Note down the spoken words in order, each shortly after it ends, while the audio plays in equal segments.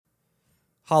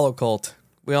Holocult.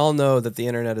 We all know that the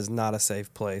internet is not a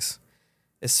safe place,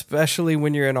 especially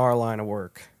when you're in our line of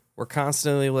work. We're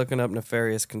constantly looking up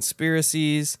nefarious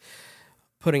conspiracies,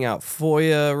 putting out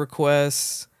FOIA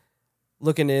requests,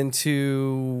 looking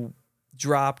into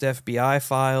dropped FBI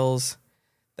files.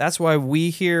 That's why we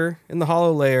here in the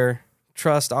Hollow Layer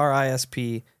trust our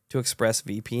ISP to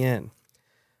ExpressVPN.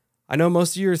 I know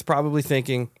most of you are probably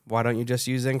thinking, why don't you just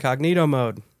use incognito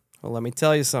mode? Well, let me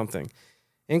tell you something.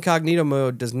 Incognito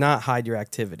mode does not hide your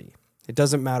activity. It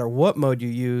doesn't matter what mode you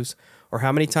use or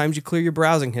how many times you clear your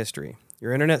browsing history.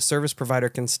 Your internet service provider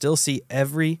can still see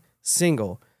every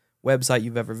single website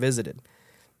you've ever visited.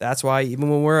 That's why even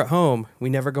when we're at home, we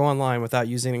never go online without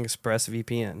using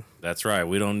ExpressVPN. That's right.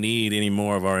 We don't need any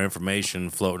more of our information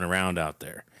floating around out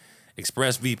there.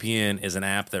 ExpressVPN is an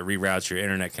app that reroutes your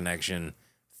internet connection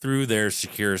through their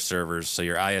secure servers so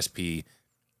your ISP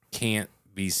can't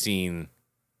be seen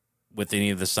with any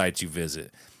of the sites you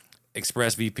visit.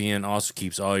 ExpressVPN also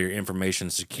keeps all your information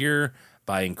secure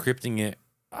by encrypting it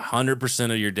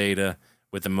 100% of your data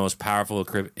with the most powerful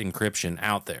encryption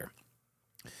out there.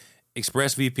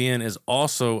 ExpressVPN is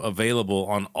also available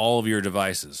on all of your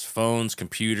devices, phones,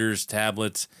 computers,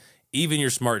 tablets, even your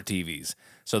smart TVs.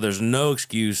 So there's no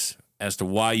excuse as to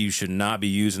why you should not be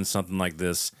using something like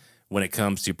this when it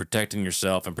comes to protecting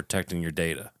yourself and protecting your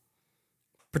data.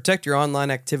 Protect your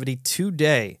online activity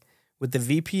today with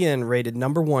the VPN rated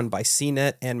 #1 by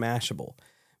CNET and Mashable.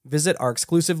 Visit our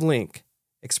exclusive link,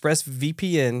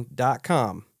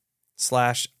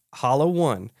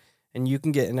 expressvpn.com/hollow1, and you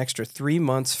can get an extra 3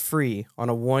 months free on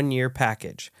a 1-year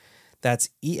package. That's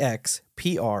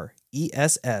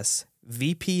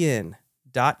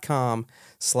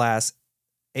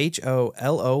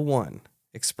expressvpn.com/HOLO1,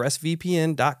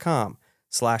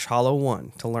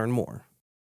 expressvpn.com/hollow1 to learn more.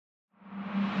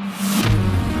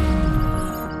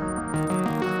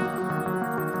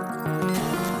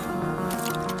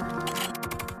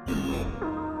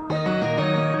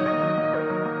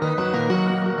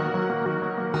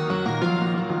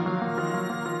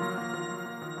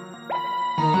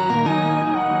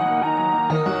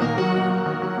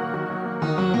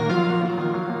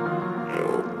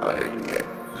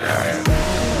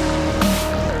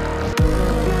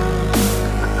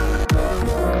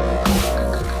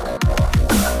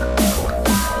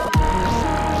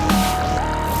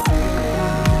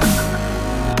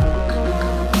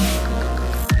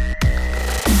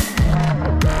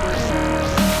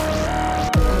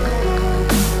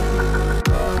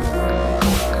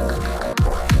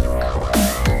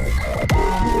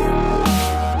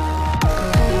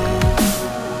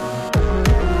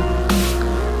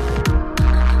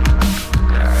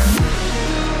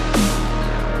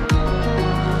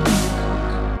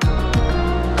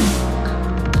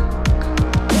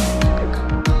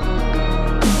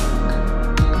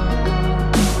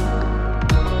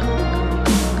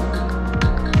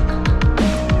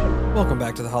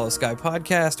 Sky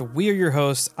Podcast. We are your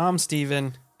hosts. I'm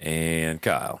Steven. And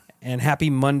Kyle. And happy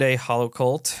Monday,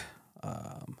 Holocult.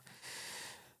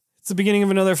 It's the beginning of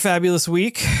another fabulous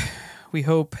week. We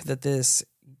hope that this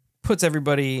puts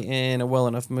everybody in a well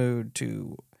enough mood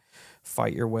to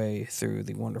fight your way through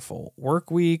the wonderful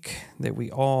work week that we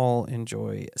all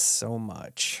enjoy so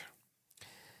much.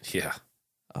 Yeah.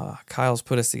 Kyle's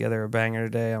put us together a banger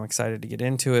today. I'm excited to get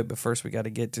into it, but first we got to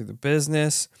get to the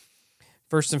business.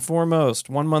 First and foremost,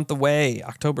 1 month away,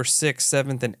 October 6th,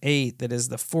 7th, and 8th, that is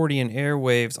the 40 and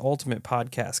Airwaves Ultimate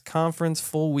Podcast Conference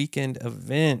full weekend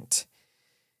event.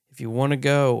 If you want to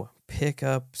go, pick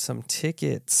up some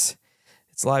tickets.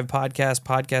 It's live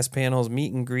podcast panels,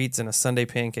 meet and greets, and a Sunday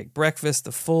pancake breakfast.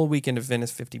 The full weekend event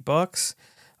is $50,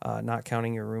 not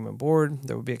counting your room and board.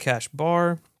 There will be a cash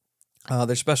bar.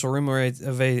 There's special room rates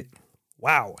available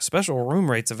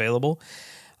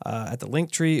at the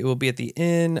Linktree. It will be at the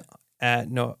Inn at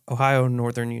Ohio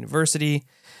Northern University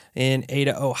in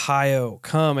Ada, Ohio.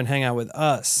 Come and hang out with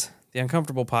us, The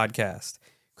Uncomfortable Podcast,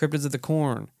 Cryptids of the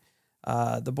Corn,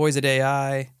 The Boys at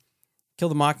AI, Kill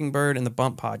the Mockingbird, and the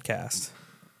Bump Podcast.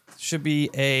 Should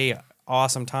be a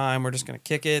awesome time. We're just going to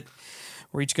kick it.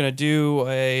 We're each going to do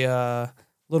a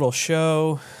little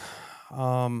show,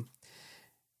 and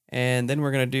then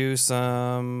we're going to do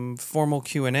some formal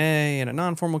Q&A and a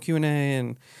non-formal Q&A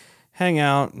and hang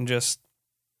out and just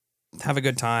have a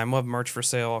good time. We'll have merch for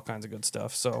sale, all kinds of good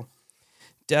stuff. So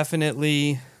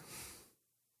definitely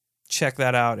check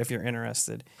that out if you're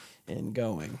interested in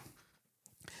going.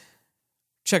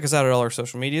 Check us out at all our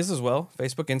social medias as well.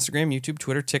 Facebook, Instagram, YouTube,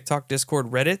 Twitter, TikTok, Discord,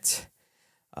 Reddit.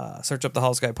 Search up the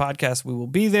Hollow Sky Podcast. We will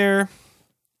be there.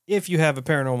 If you have a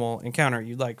paranormal encounter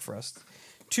you'd like for us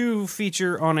to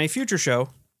feature on a future show,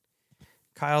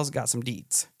 Kyle's got some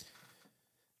deets.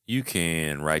 You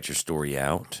can write your story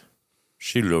out,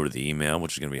 shoot it over to the email,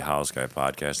 which is going to be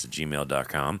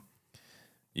holoskypodcast@gmail.com.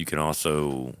 You can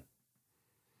also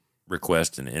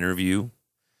request an interview.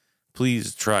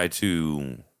 Please try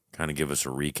to kind of give us a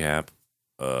recap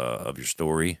of your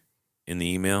story in the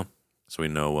email so we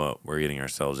know what we're getting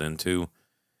ourselves into.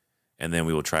 And then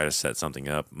we will try to set something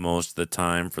up. Most of the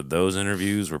time for those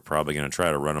interviews, we're probably going to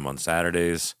try to run them on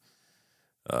Saturdays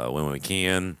when we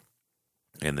can.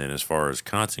 And then as far as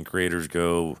content creators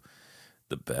go,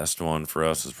 the best one for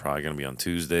us is probably going to be on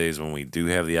Tuesdays when we do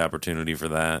have the opportunity for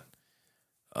that.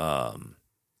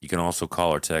 You can also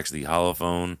call or text the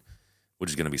holophone,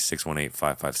 which is going to be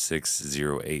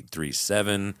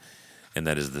 618-556-0837. And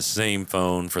that is the same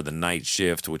phone for the night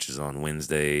shift, which is on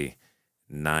Wednesday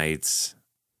nights,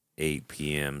 8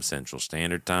 p.m. Central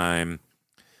Standard Time.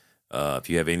 If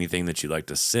you have anything that you'd like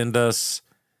to send us,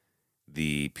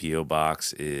 the P.O.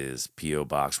 Box is P.O.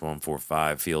 Box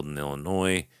 145, Fielden,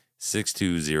 Illinois,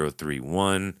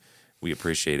 62031. We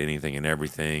appreciate anything and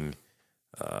everything.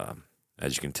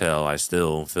 As you can tell, I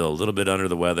still feel a little bit under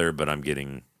the weather, but I'm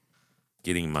getting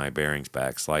my bearings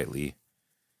back slightly.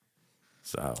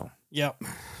 So, yep.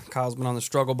 Kyle's been on the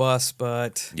struggle bus,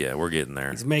 but yeah, we're getting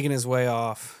there. he's making his way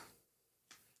off.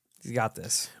 He's got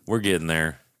this. We're getting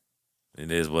there.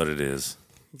 It is what it is.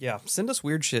 Yeah. Send us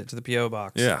weird shit to the P.O.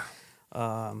 Box. Yeah.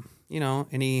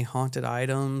 Any haunted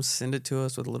items, send it to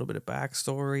us with a little bit of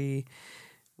backstory.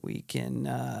 We can,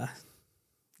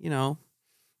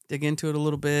 dig into it a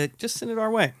little bit. Just send it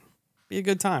our way. Be a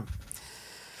good time.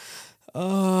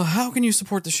 How can you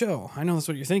support the show? I know that's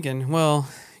what you're thinking. Well,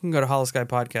 you can go to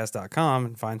holoskypodcast.com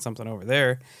and find something over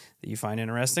there that you find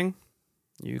interesting.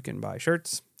 You can buy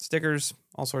shirts, stickers,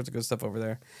 all sorts of good stuff over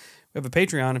there. We have a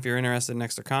Patreon if you're interested in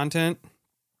extra content.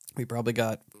 We probably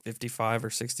got 55 or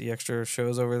 60 extra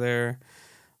shows over there.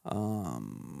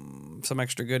 Some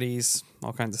extra goodies,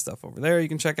 all kinds of stuff over there you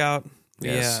can check out.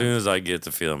 Yeah, as soon as I get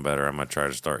to feeling better, I'm going to try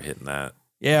to start hitting that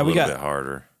a little bit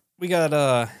harder. We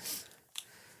got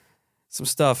some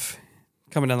stuff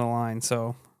coming down the line,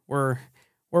 so we're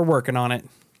working on it.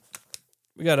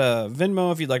 We got a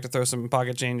Venmo if you'd like to throw some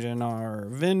pocket change in our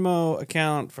Venmo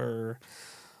account for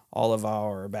all of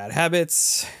our bad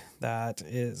habits. That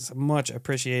is much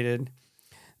appreciated.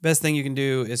 Best thing you can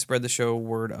do is spread the show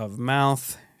word of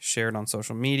mouth, share it on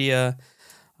social media.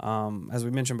 As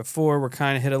we mentioned before, we're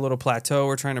kind of hit a little plateau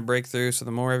we're trying to break through, so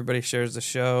the more everybody shares the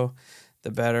show,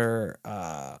 the better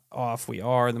off we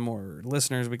are, the more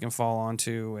listeners we can fall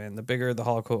onto, and the bigger the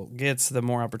Holocult gets, the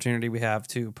more opportunity we have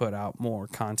to put out more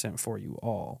content for you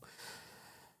all.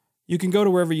 You can go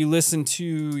to wherever you listen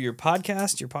to your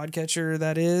podcast, your podcatcher,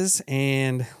 that is,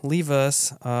 and leave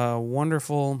us a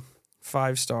wonderful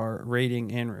 5-star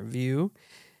rating and review.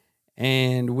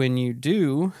 And when you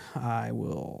do, I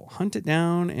will hunt it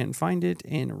down and find it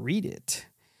and read it.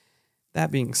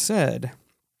 That being said,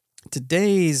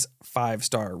 today's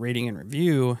 5-star rating and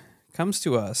review comes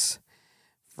to us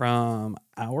from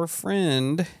our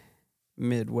friend,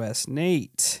 Midwest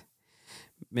Nate.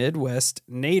 Midwest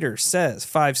Nader says,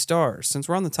 5 stars. Since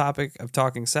we're on the topic of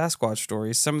talking Sasquatch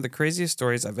stories, some of the craziest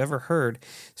stories I've ever heard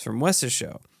is from Wes's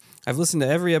show. I've listened to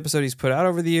every episode he's put out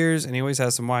over the years, and he always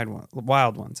has some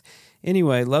wild ones.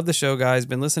 Anyway, love the show, guys.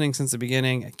 Been listening since the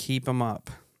beginning. Keep them up.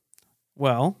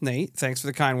 Well, Nate, thanks for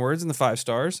the kind words and the 5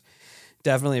 stars.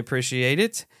 Definitely appreciate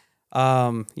it.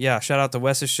 Shout out to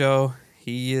Wes's show.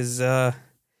 He is the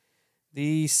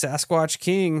Sasquatch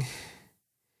king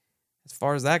as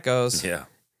far as that goes. Yeah.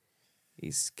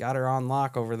 He's got her on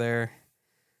lock over there.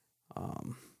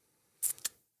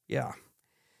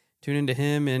 Tune into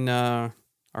him and our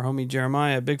homie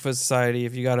Jeremiah, Bigfoot Society,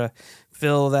 if you got to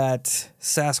fill that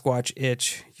Sasquatch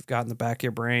itch you've got in the back of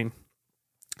your brain.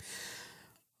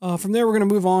 From there, we're going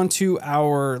to move on to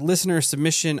our listener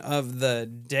submission of the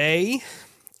day.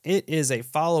 It is a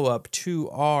follow-up to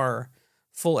our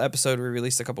full episode we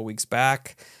released a couple weeks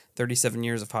back, 37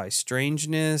 Years of High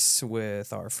Strangeness,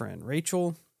 with our friend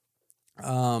Rachel.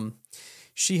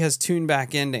 She has tuned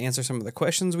back in to answer some of the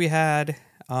questions we had.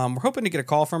 We're hoping to get a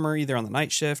call from her either on the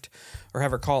night shift or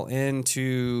have her call in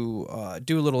to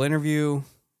do a little interview.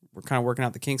 We're kind of working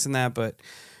out the kinks in that, but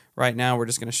right now we're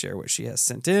just going to share what she has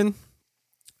sent in.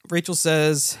 Rachel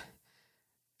says,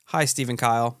 "Hi, Steve and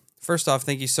Kyle. First off,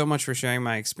 thank you so much for sharing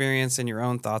my experience and your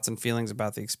own thoughts and feelings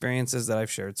about the experiences that I've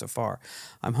shared so far.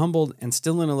 I'm humbled and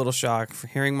still in a little shock for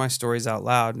hearing my stories out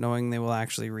loud, knowing they will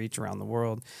actually reach around the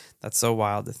world. That's so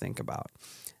wild to think about.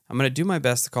 I'm going to do my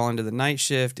best to call into the night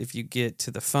shift if you get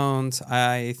to the phones.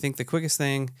 I think the quickest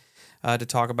thing to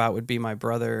talk about would be my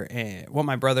brother and what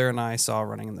my brother and I saw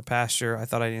running in the pasture. I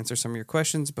thought I'd answer some of your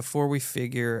questions before we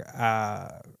figure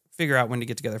out when to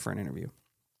get together for an interview.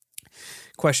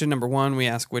 Question number 1, we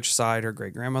ask which side her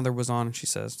great-grandmother was on, and she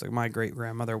says my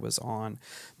great-grandmother was on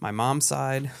my mom's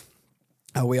side.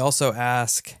 We also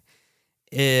ask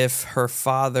if her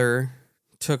father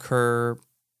took her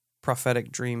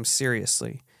prophetic dreams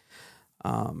seriously.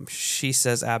 She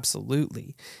says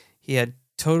absolutely. He had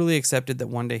totally accepted that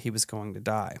one day he was going to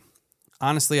die.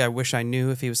 Honestly, I wish I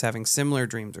knew if he was having similar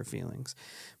dreams or feelings.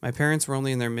 My parents were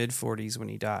only in their mid-40s when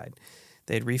he died.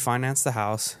 They had refinanced the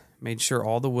house, made sure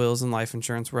all the wills and life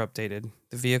insurance were updated.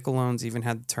 The vehicle loans even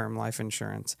had term life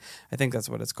insurance. I think that's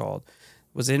what it's called.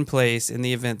 Was in place in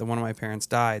the event that one of my parents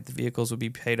died. The vehicles would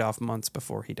be paid off months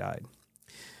before he died.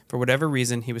 For whatever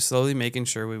reason, he was slowly making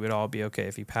sure we would all be okay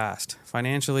if he passed.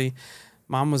 Financially,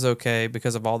 Mom was okay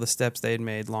because of all the steps they had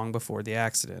made long before the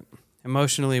accident.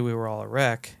 Emotionally, we were all a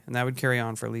wreck, and that would carry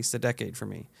on for at least a decade for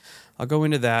me. I'll go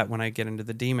into that when I get into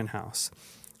the demon house.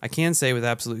 I can say with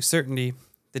absolute certainty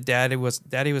that Daddy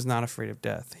was not afraid of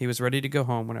death. He was ready to go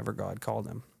home whenever God called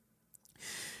him.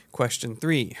 Question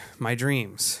 3, my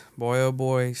dreams. Boy, oh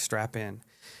boy, strap in.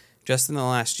 Just in the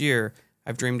last year,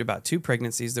 I've dreamed about 2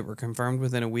 pregnancies that were confirmed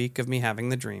within a week of me having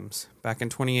the dreams. Back in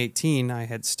 2018, I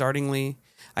had startlingly,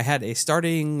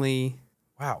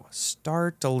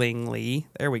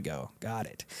 there we go, got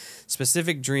it,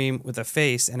 specific dream with a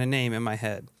face and a name in my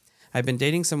head. I'd been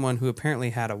dating someone who apparently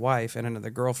had a wife and another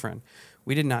girlfriend.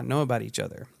 We did not know about each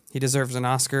other. He deserves an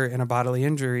Oscar and a bodily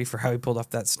injury for how he pulled off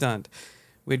that stunt.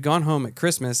 We had gone home at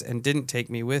Christmas and didn't take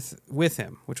me with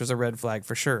him, which was a red flag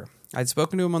for sure. I'd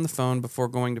spoken to him on the phone before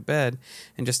going to bed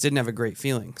and just didn't have a great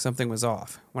feeling. Something was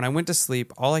off. When I went to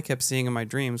sleep, all I kept seeing in my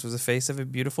dreams was the face of a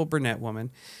beautiful brunette woman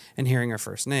and hearing her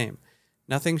first name.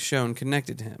 Nothing shown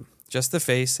connected to him, just the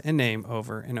face and name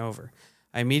over and over.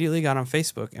 I immediately got on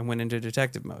Facebook and went into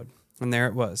detective mode. And there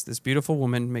it was, this beautiful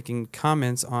woman making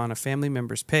comments on a family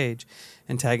member's page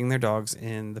and tagging their dogs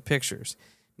in the pictures.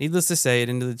 Needless to say, it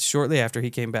ended shortly after he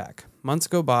came back. Months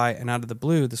go by, and out of the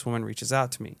blue, this woman reaches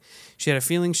out to me. She had a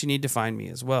feeling she needed to find me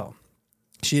as well.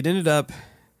 She had ended up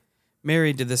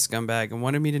married to this scumbag and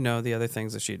wanted me to know the other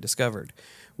things that she had discovered.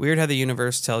 Weird how the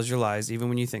universe tells you lies even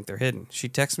when you think they're hidden. She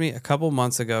texted me a couple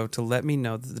months ago to let me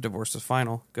know that the divorce was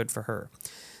final. Good for her.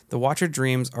 The Watcher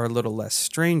dreams are a little less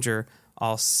stranger.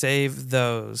 I'll save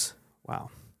those. Wow.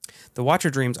 The Watcher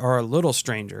dreams are a little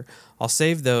stranger. I'll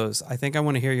save those. I think I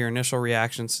want to hear your initial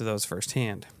reactions to those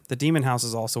firsthand. The demon house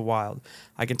is also wild.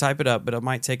 I can type it up, but it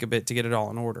might take a bit to get it all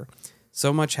in order.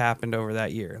 So much happened over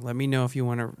that year. Let me know if you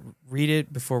want to read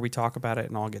it before we talk about it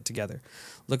and all get together.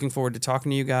 Looking forward to talking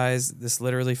to you guys. This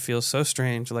literally feels so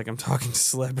strange, like I'm talking to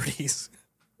celebrities.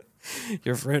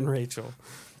 Your friend Rachel.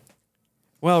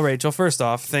 Well, Rachel, first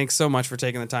off, thanks so much for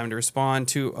taking the time to respond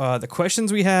to the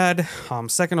questions we had.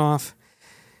 Second off,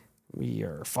 we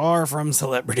are far from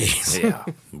celebrities. Yeah,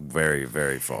 very,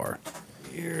 very far.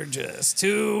 You're just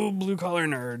 2 blue-collar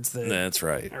nerds That's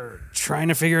right. are trying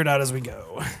to figure it out as we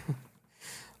go.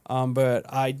 But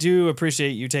I do appreciate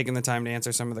you taking the time to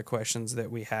answer some of the questions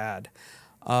that we had.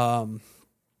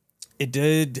 It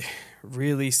did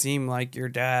really seem like your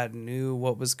dad knew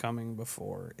what was coming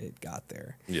before it got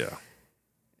there. Yeah.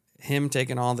 Him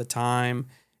taking all the time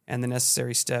and the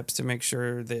necessary steps to make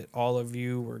sure that all of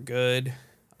you were good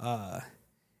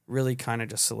really kind of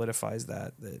just solidifies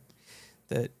that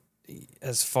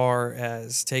as far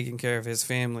as taking care of his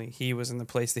family, he was in the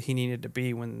place that he needed to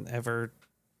be whenever,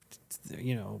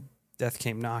 death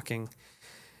came knocking.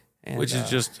 And, Which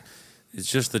is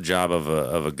it's just the job of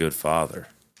a good father.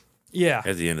 Yeah.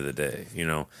 At the end of the day,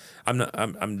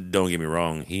 don't get me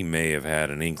wrong. He may have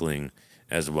had an inkling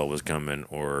as to what was coming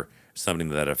or something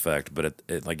to that effect. But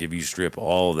like if you strip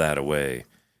all of that away,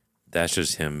 that's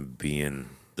just him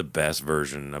being the best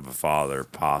version of a father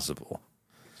possible.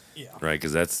 Yeah. Right.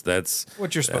 Because that's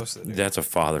what you're supposed to do. That's a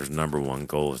father's number one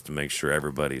goal, is to make sure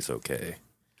everybody's okay.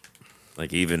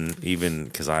 Like even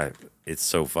because it's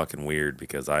so fucking weird,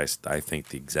 because I think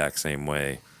the exact same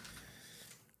way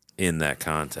in that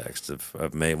context of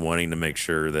wanting to make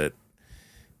sure that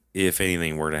if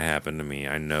anything were to happen to me,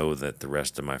 I know that the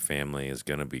rest of my family is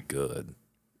going to be good.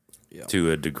 Yep.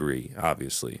 To a degree,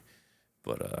 obviously.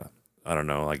 But I don't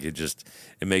know, like it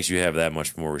makes you have that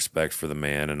much more respect for the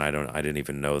man, and I didn't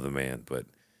even know the man, but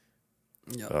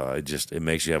yep. It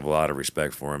makes you have a lot of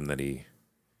respect for him that he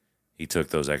took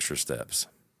those extra steps.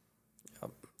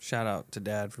 Yep. Shout out to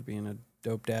Dad for being a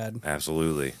dope dad.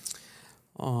 Absolutely.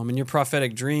 And your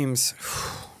prophetic dreams,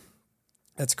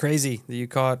 that's crazy that you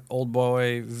caught old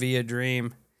boy via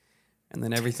dream. and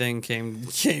then everything came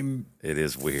It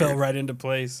is weird. fell right into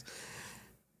place.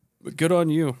 But good on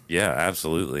you. Yeah,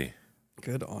 absolutely.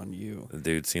 Good on you. The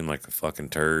dude seemed like a fucking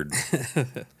turd.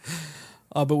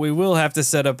 But we will have to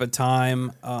set up a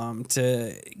time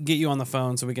to get you on the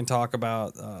phone so we can talk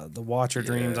about the Watcher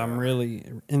Dreams. I'm really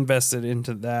invested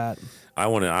into that. I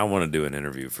want to do an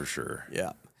interview for sure.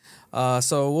 Yeah.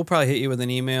 So we'll probably hit you with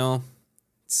an email,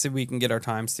 see if we can get our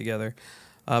times together.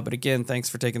 But again, thanks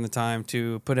for taking the time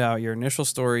to put out your initial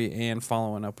story and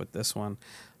following up with this one.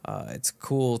 It's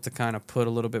cool to kind of put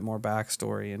a little bit more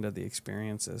backstory into the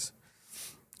experiences.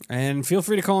 And feel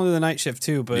free to call into the night shift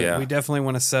too, but we definitely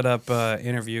want to set up an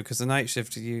interview because the night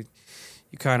shift, you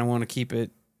kind of want to keep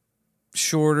it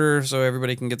shorter so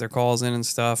everybody can get their calls in and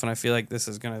stuff. And I feel like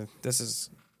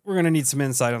we're going to need some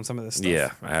insight on some of this stuff.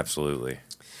 Yeah, absolutely.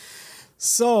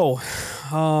 So,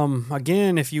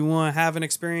 again, if you want to have an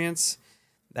experience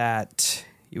that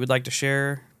you would like to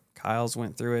share, Kyle's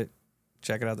went through it.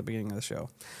 Check it out at the beginning of the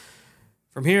show.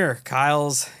 From here,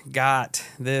 Kyle's got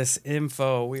this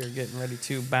info. We are getting ready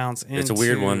to bounce into. It's a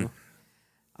weird one.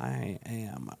 I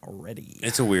am ready.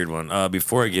 It's a weird one.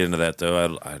 Before I get into that,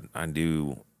 though, I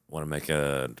do want to make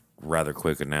a rather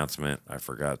quick announcement I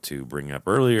forgot to bring up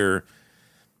earlier.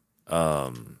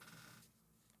 I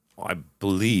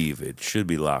believe it should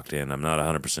be locked in. I'm not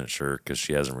 100% sure because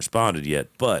she hasn't responded yet,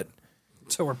 but...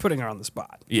 So we're putting her on the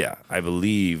spot. Yeah, I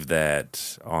believe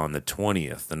that on the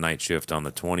 20th, the night shift on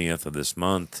the 20th of this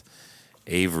month,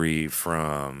 Avery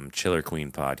from Chiller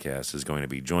Queen podcast is going to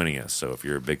be joining us. So if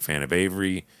you're a big fan of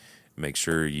Avery, make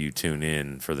sure you tune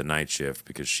in for the night shift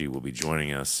because she will be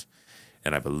joining us.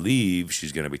 And I believe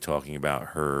she's going to be talking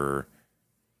about her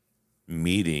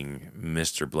meeting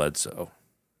Mr. Bledsoe.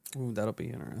 Ooh, that'll be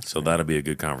interesting. So that'll be a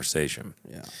good conversation.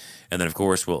 Yeah. And then, of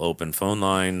course, we'll open phone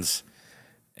lines.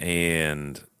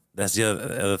 And that's the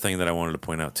other thing that I wanted to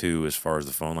point out, too, as far as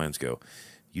the phone lines go.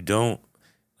 You don't,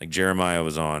 like Jeremiah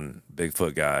was on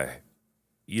Bigfoot Guy,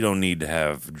 you don't need to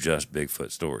have just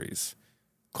Bigfoot stories.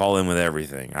 Call in with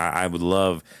everything. I would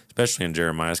love, especially in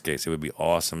Jeremiah's case, it would be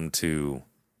awesome to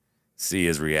see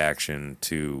his reaction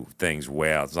to things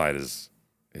way outside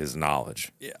his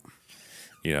knowledge. Yeah.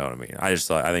 You know what I mean? I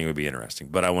think it would be interesting.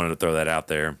 But I wanted to throw that out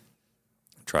there,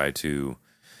 try to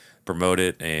promote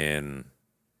it, and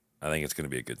I think it's going to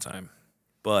be a good time.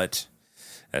 But,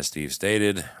 as Steve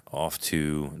stated, off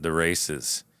to the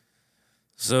races.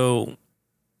 So,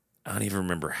 I don't even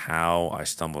remember how I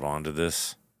stumbled onto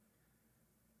this,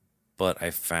 but I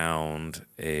found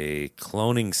a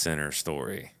cloning center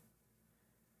story.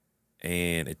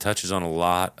 And it touches on a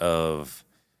lot of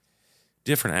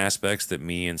different aspects that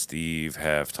me and Steve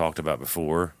have talked about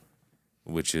before,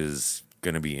 which is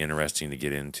going to be interesting to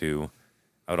get into.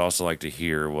 I would also like to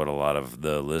hear what a lot of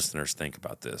the listeners think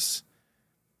about this.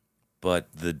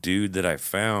 But the dude that I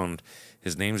found,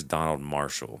 his name's Donald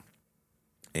Marshall.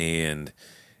 And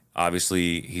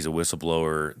obviously he's a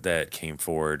whistleblower that came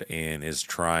forward and is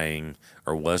trying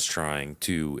or was trying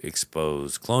to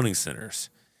expose cloning centers.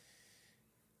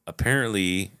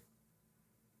 Apparently,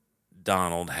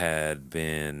 Donald had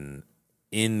been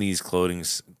in these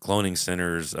cloning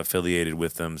centers, affiliated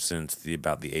with them since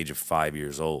about the age of 5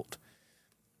 years old.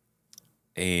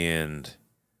 And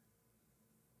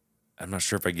I'm not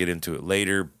sure if I get into it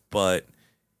later, but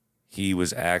he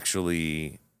was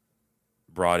actually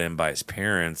brought in by his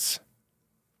parents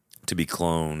to be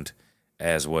cloned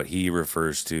as what he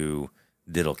refers to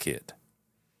Diddle Kid.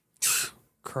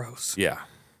 Gross. Yeah.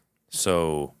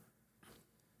 So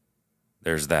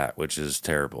there's that, which is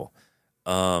terrible.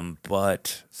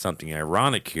 But something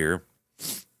ironic here,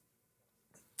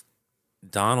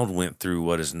 Donald went through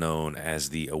what is known as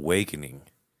the awakening.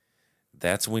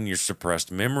 That's when your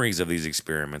suppressed memories of these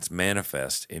experiments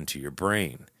manifest into your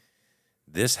brain.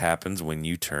 This happens when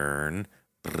you turn,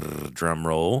 drum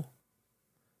roll,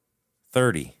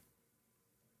 30,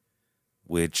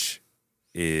 which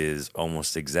is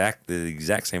almost the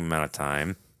exact same amount of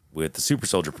time with the super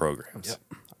soldier programs. Yep.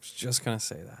 I was just going to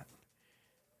say that.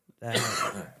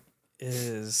 That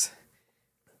is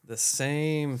the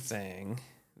same thing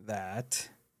that,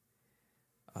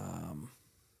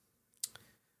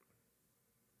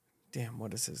 damn,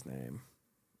 what is his name?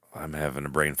 I'm having a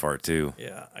brain fart too.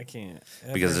 Yeah, I can't.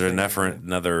 Because there's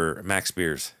another Max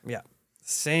Spears. Yeah,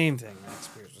 same thing Max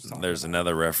Spears was talking There's about.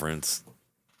 another reference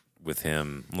with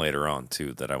him later on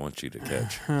too that I want you to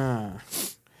catch.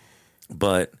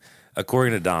 But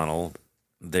according to Donald,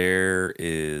 there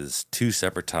is two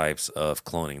separate types of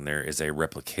cloning. There is a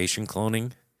replication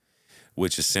cloning,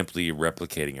 which is simply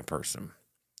replicating a person.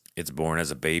 It's born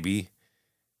as a baby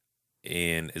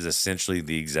and is essentially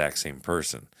the exact same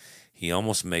person. He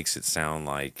almost makes it sound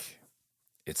like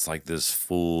it's like this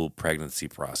full pregnancy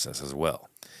process as well.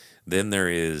 Then there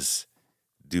is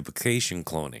duplication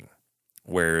cloning,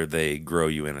 where they grow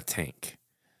you in a tank.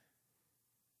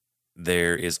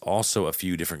 There is also a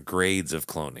few different grades of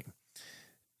cloning,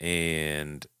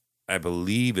 and I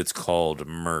believe it's called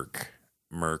Merc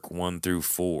 1 through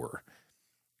 4.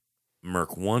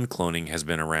 Merc 1 cloning has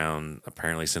been around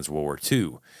apparently since World War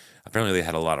II. Apparently, they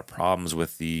had a lot of problems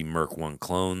with the Merc 1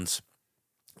 clones.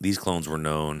 These clones were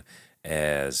known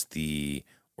as the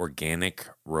organic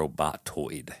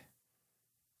robotoid.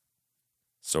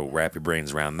 So wrap your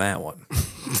brains around that one.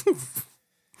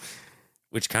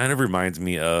 Which kind of reminds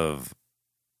me of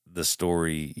the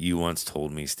story you once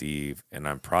told me, Steve, and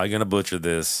I'm probably going to butcher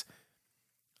this,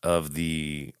 of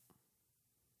the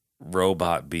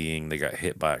robot being that got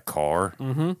hit by a car.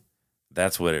 Mm-hmm.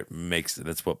 That's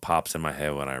what pops in my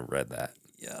head when I read that.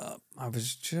 Yeah, I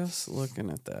was just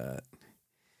looking at that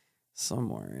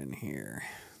somewhere in here.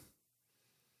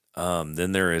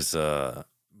 Then there is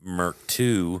Merc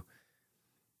 2,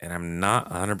 and I'm not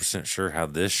 100% sure how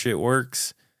this shit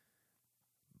works,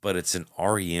 but it's an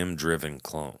REM-driven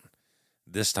clone.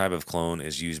 This type of clone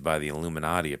is used by the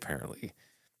Illuminati, apparently.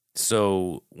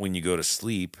 So when you go to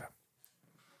sleep,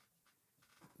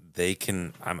 they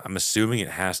can, I'm assuming it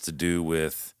has to do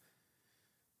with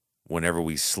whenever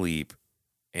we sleep,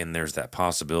 and there's that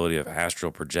possibility of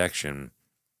astral projection.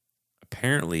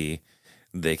 Apparently,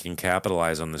 they can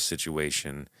capitalize on the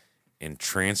situation and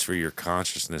transfer your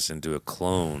consciousness into a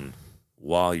clone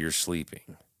while you're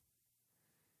sleeping.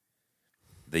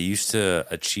 They used to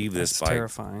achieve this by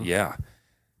terrifying. Yeah.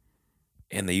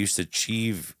 And they used to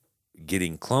achieve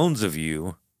getting clones of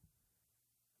you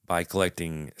by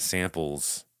collecting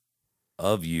samples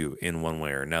of you in one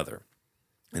way or another.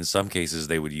 In some cases,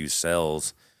 they would use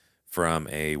cells from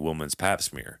a woman's pap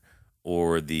smear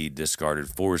or the discarded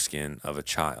foreskin of a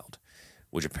child,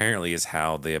 which apparently is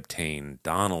how they obtained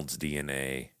Donald's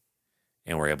DNA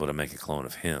and were able to make a clone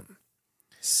of him.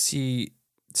 See,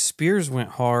 Spears went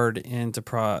hard into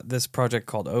this project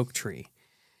called Oak Tree.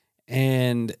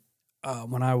 And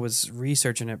when I was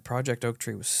researching it, Project Oak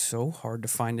Tree was so hard to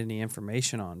find any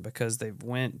information on because they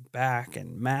went back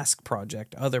and mask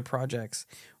project other projects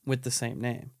with the same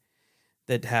name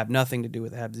that have nothing to do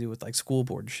with like school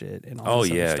board shit and all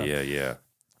this other stuff. Yeah.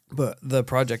 But the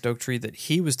Project Oak Tree that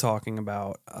he was talking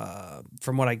about,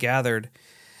 from what I gathered,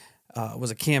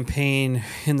 was a campaign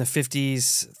in the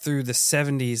 50s through the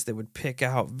 70s that would pick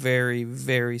out very,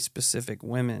 very specific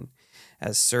women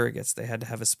as surrogates. They had to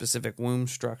have a specific womb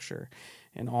structure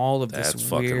and all of this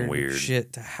weird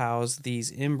shit to house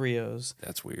these embryos.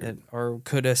 That's weird.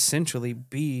 Could essentially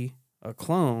be a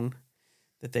clone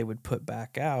that they would put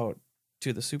back out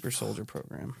to the super soldier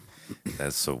program.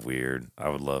 That's so weird. I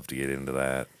would love to get into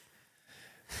that.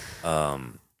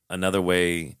 Another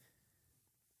way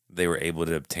they were able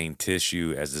to obtain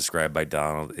tissue, as described by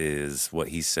Donald, is what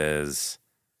he says.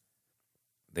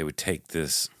 They would take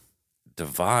this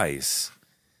device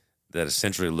that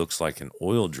essentially looks like an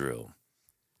oil drill.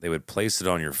 They would place it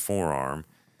on your forearm.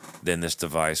 Then this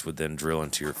device would then drill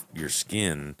into your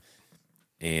skin,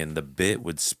 and the bit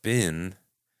would spin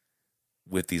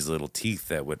with these little teeth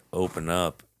that would open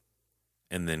up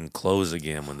and then close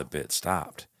again when the bit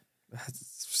stopped. That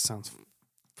sounds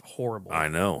horrible. I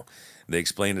know. They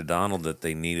explained to Donald that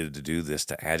they needed to do this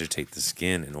to agitate the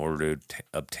skin in order to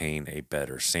obtain a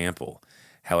better sample.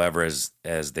 However, as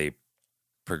they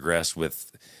progressed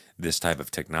with this type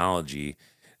of technology,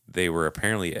 they were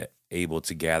apparently able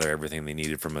to gather everything they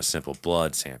needed from a simple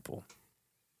blood sample.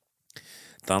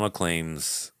 Donald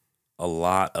claims a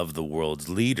lot of the world's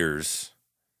leaders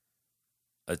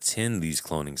attend these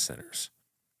cloning centers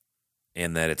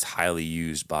and that it's highly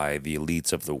used by the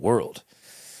elites of the world.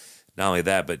 Not only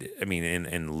that, but I mean,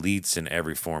 and elites in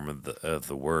every form of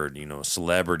the word, you know,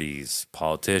 celebrities,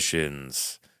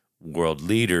 politicians, world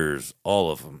leaders,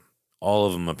 all of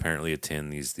them apparently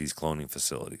attend these cloning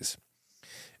facilities.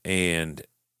 And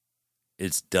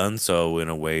it's done so in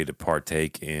a way to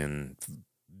partake in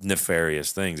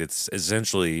nefarious things. It's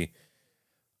essentially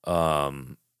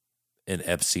an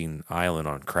Epstein Island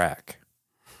on crack.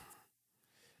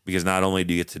 Because not only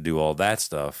do you get to do all that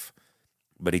stuff,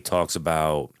 but he talks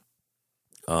about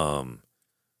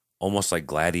almost like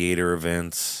gladiator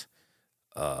events,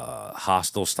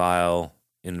 hostile style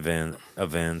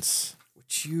events.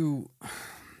 Which you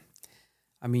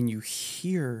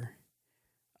hear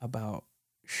about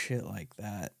shit like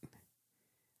that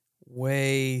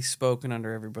way spoken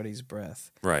under everybody's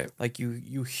breath. Right. Like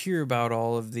you hear about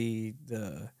all of the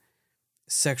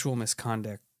sexual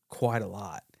misconduct quite a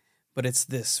lot, but it's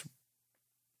this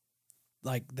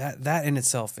like that in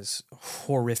itself is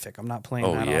horrific. I'm not playing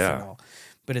that off at all.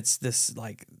 But it's this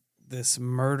like this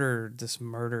murder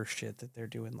shit that they're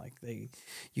doing. Like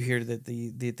you hear that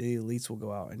the elites will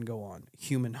go out and go on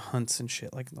human hunts and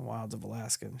shit, like in the wilds of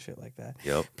Alaska and shit like that.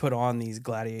 Yep. Put on these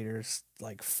gladiators,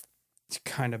 like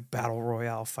kind of battle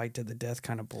royale, fight to the death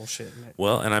kind of bullshit.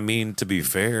 Well, and I mean, to be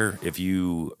fair, if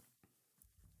you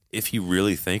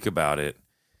really think about it,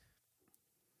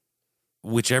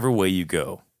 whichever way you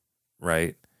go,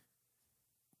 right,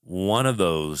 one of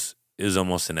those is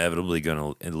almost inevitably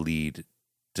going to lead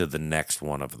to the next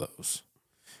one of those,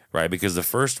 right? Because the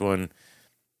first one,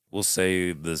 we'll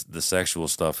say the sexual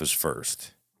stuff is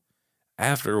first.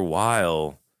 After a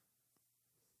while,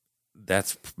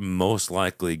 that's most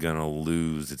likely going to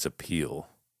lose its appeal.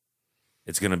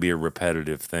 It's going to be a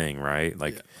repetitive thing, right?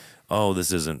 Like, oh,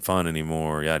 this isn't fun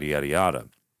anymore, yada yada yada.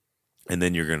 And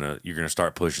then you're gonna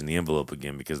start pushing the envelope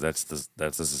again, because that's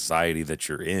the society that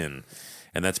you're in,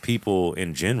 and that's people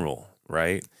in general,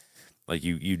 right? Like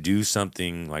you do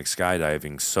something like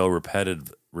skydiving so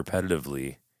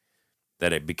repetitively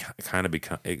that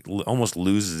it almost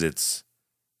loses its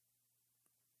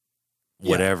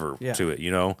whatever to it,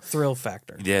 you know? Thrill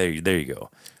factor. Yeah, there you go.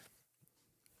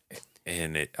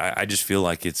 And I just feel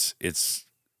like it's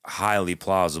highly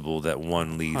plausible that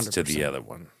one leads 100%. to the other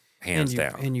one, hands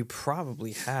down. And you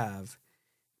probably have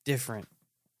different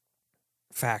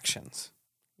factions.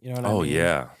 You know what I mean? Oh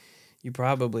yeah. You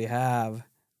probably have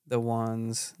the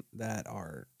ones that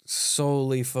are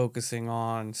solely focusing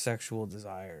on sexual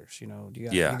desires. You know, you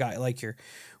got like your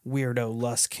weirdo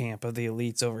lust camp of the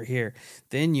elites over here.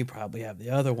 Then you probably have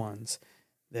the other ones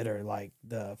that are like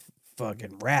the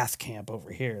fucking wrath camp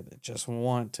over here that just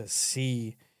want to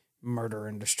see murder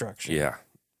and destruction. Yeah.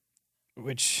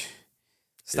 Which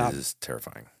It is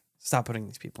terrifying. Stop putting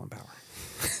these people in power.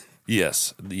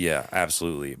 Yes. Yeah,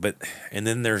 absolutely. And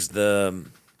then there's the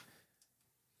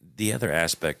other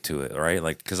aspect to it, right?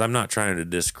 Like, because I'm not trying to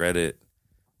discredit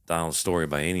Donald's story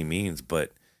by any means,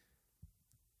 but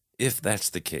if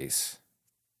that's the case,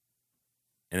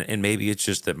 and maybe it's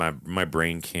just that my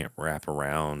brain can't wrap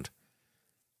around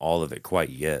all of it quite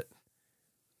yet.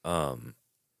 To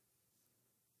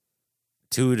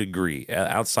a degree,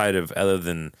 outside of other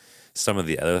than some of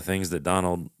the other things that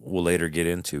Donald will later get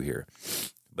into here,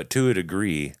 but to a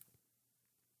degree,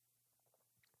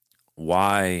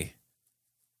 why?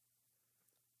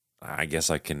 I guess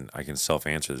I can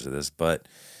self-answer to this, but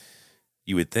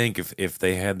you would think if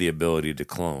they had the ability to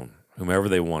clone whomever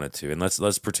they wanted to, and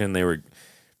let's pretend they were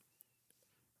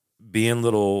being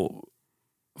little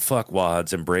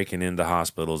fuckwads and breaking into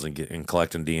hospitals and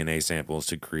collecting DNA samples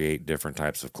to create different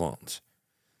types of clones.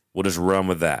 We'll just run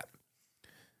with that.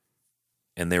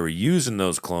 And they were using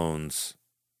those clones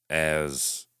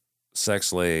as sex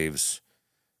slaves,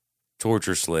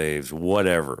 torture slaves,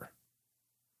 whatever.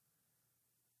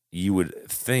 You would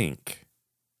think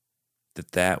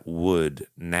that would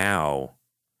now,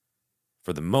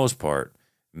 for the most part,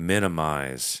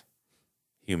 minimize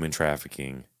human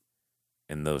trafficking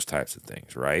and those types of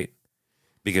things, right?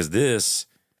 Because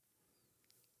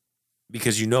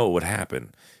you know what would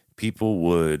happen. People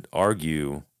would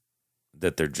argue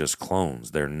that they're just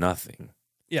clones. They're nothing.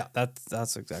 Yeah,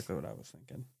 that's exactly what I was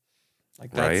thinking.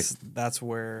 Like that's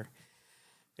where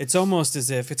it's almost as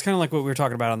if it's kind of like what we were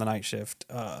talking about on the night shift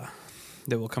that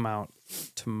will come out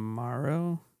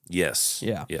tomorrow. Yes.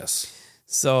 Yeah. Yes.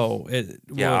 So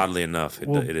oddly enough,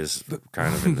 it is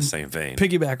kind of in the same vein.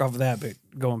 Piggyback off of that, but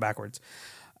going backwards.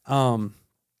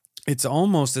 It's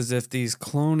almost as if this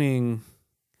cloning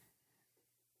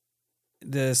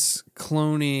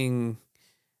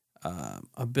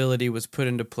ability was put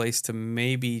into place to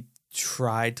maybe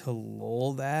try to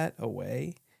lull that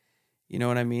away. You know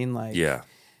what I mean? Like, yeah.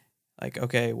 Like,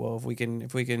 okay, well, if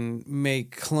we can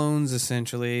make clones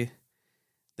essentially,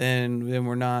 then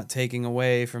we're not taking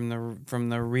away from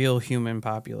the real human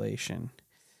population.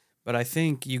 But I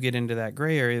think you get into that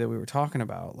gray area that we were talking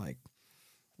about, like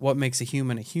what makes a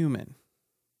human a human?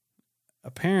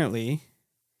 Apparently,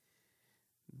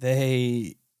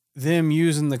 them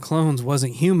using the clones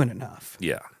wasn't human enough.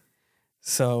 Yeah.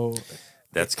 So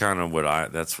that's kind of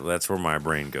what that's where my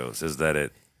brain goes, is that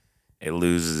it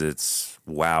loses its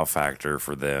wow factor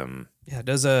for them. Yeah,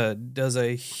 does a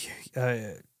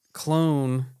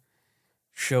clone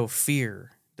show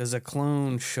fear? Does a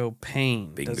clone show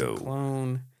pain? Bingo. Does a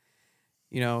clone,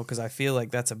 because I feel like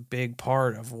that's a big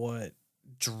part of what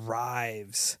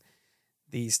drives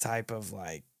these type of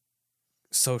like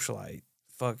socialite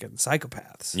fucking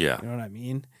psychopaths. Yeah. You know what I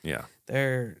mean? Yeah.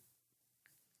 And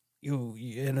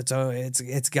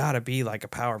it's got to be like a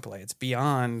power play. It's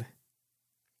beyond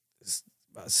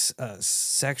a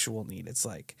sexual need. It's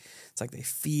like they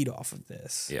feed off of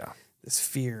this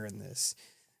fear and this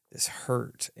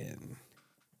hurt, and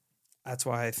that's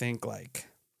why I think like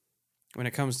when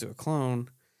it comes to a clone,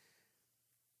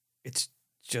 it's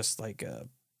just like it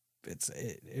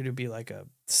would be like a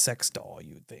sex doll,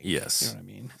 you would think. Yes. You know what I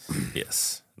mean?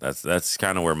 Yes. That's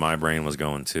kind of where my brain was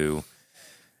going too.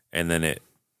 And then it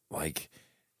like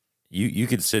you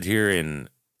could sit here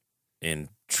and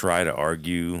try to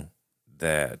argue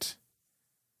that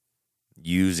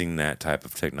using that type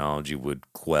of technology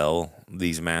would quell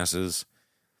these masses.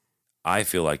 I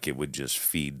feel like it would just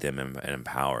feed them and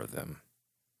empower them,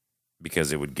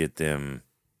 because it would get them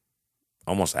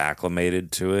almost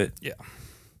acclimated to it. Yeah.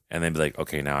 And then be like,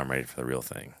 okay, now I'm ready for the real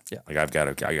thing. Yeah. Like I've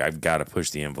got to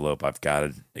push the envelope. I've got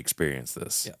to experience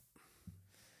this. Yeah.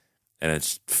 And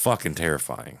it's fucking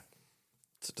terrifying.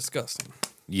 It's disgusting.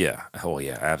 Yeah. Oh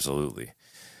yeah, absolutely.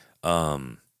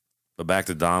 But back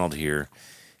to Donald here.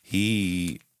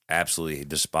 He absolutely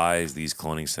despised these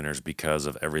cloning centers because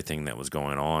of everything that was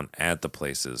going on at the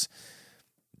places.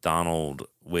 Donald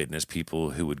witnessed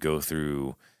people who would go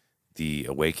through the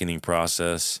awakening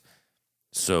process.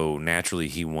 So naturally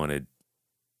he wanted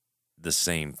the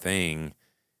same thing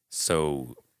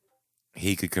so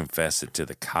he could confess it to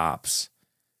the cops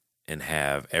and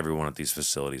have everyone at these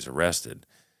facilities arrested.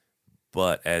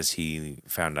 But as he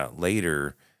found out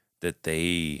later that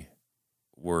they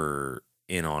were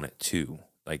in on it too.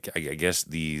 Like I guess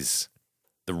the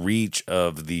reach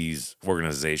of these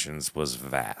organizations was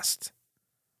vast.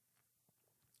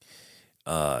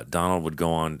 Donald would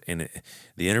go on, and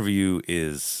the interview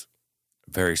is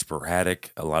very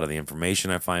sporadic. A lot of the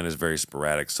information I find is very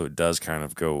sporadic, so it does kind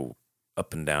of go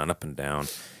up and down, up and down.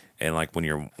 And like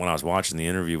when I was watching the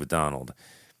interview with Donald,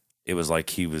 it was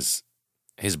like his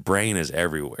brain is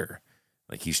everywhere.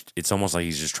 Like it's almost like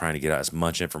he's just trying to get out as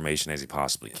much information as he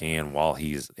possibly can while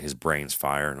his brain's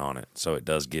firing on it. So it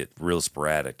does get real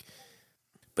sporadic.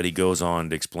 But he goes on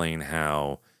to explain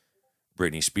how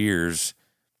Britney Spears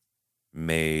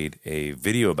made a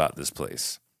video about this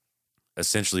place.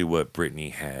 Essentially what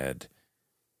Britney had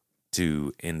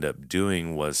to end up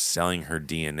doing was selling her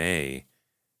DNA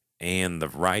and the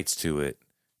rights to it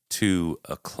to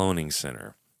a cloning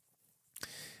center.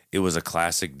 It was a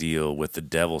classic deal with the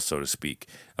devil, so to speak.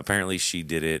 Apparently she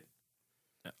did it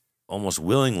almost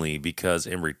willingly because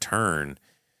in return,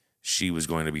 she was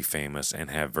going to be famous and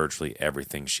have virtually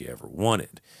everything she ever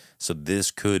wanted. So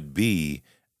this could be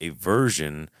a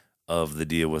version of the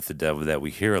deal with the devil that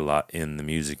we hear a lot in the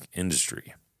music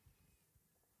industry.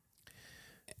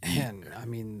 And I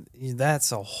mean,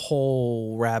 that's a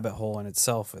whole rabbit hole in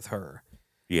itself with her.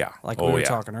 Yeah. Like we were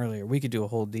talking earlier, we could do a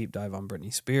whole deep dive on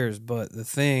Britney Spears, but the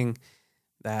thing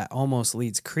that almost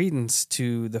leads credence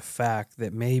to the fact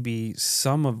that maybe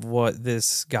some of what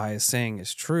this guy is saying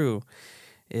is true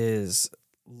is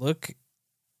look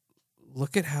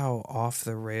at how off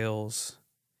the rails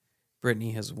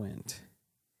Britney has went.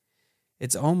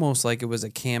 It's almost like it was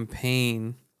a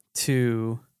campaign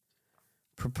to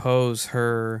propose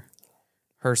her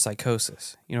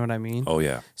psychosis. You know what I mean? Oh,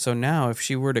 yeah. So now if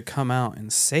she were to come out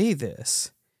and say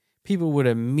this, people would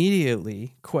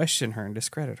immediately question her and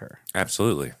discredit her.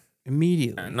 Absolutely.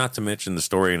 Immediately. Not to mention the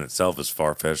story in itself is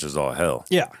far-fetched as all hell.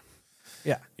 Yeah.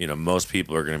 Yeah. You know, most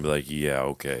people are going to be like, yeah,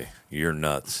 okay, you're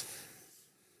nuts.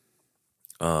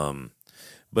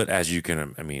 But as you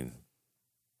can, I mean,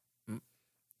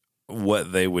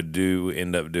 what they would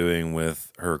end up doing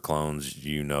with her clones,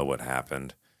 you know what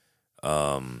happened.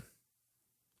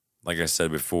 Like I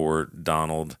said before,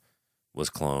 Donald was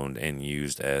cloned and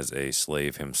used as a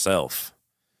slave himself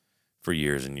for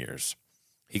years and years.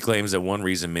 He claims that one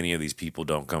reason many of these people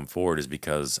don't come forward is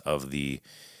because of the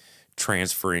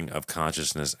transferring of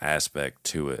consciousness aspect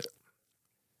to it.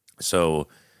 So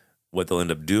what they'll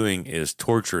end up doing is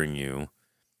torturing you.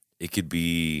 It could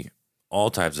be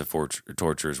all types of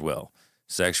torture as well.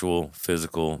 Sexual,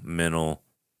 physical, mental,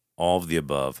 all of the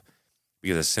above.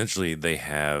 Because essentially they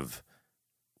have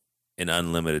an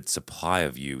unlimited supply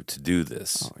of you to do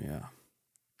this. Oh, yeah.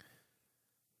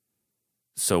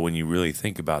 So when you really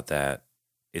think about that,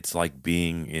 it's like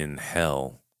being in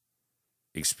hell,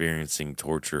 experiencing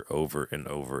torture over and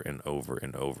over and over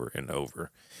and over and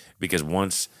over. Because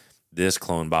once this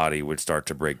clone body would start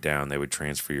to break down, they would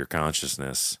transfer your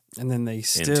consciousness and then they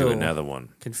still into another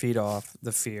one. Can feed off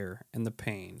the fear and the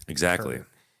pain. Exactly. The hurt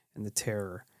and the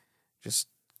terror just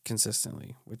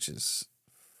consistently, which is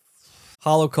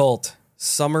Holocult.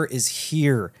 Summer is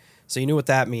here. So you know what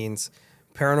that means.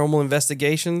 Paranormal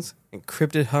investigations and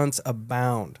cryptid hunts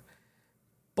abound.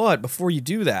 But before you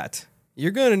do that,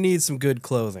 you're going to need some good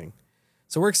clothing.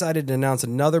 So we're excited to announce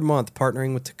another month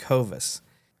partnering with Tecovas.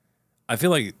 I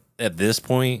feel like at this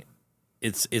point,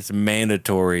 it's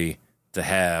mandatory to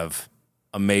have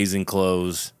amazing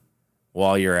clothes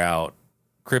while you're out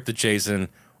cryptid chasing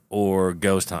or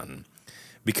ghost hunting.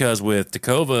 Because with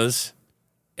Tecovas,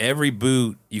 every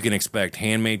boot you can expect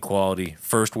handmade quality,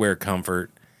 first wear comfort,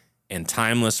 and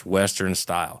timeless Western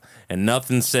style. And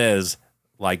nothing says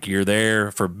like you're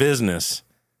there for business,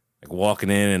 like walking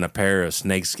in a pair of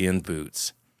snakeskin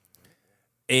boots.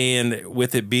 And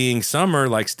with it being summer,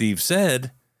 like Steve said,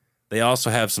 they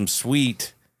also have some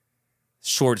sweet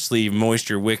short sleeve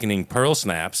moisture wicking pearl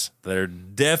snaps that are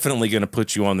definitely going to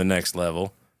put you on the next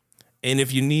level. And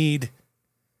if you need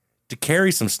to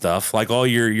carry some stuff like all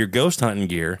your ghost hunting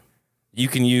gear, you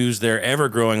can use their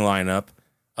ever-growing lineup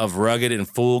of rugged and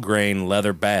full-grain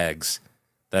leather bags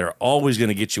that are always going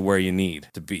to get you where you need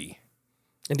to be.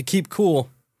 And to keep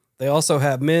cool, they also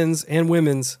have men's and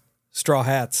women's straw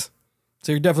hats.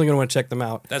 So you're definitely going to want to check them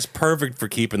out. That's perfect for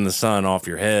keeping the sun off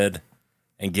your head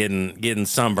and getting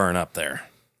sunburn up there.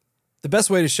 The best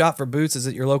way to shop for boots is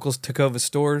at your local Tecovas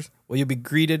stores, where you'll be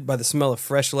greeted by the smell of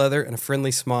fresh leather and a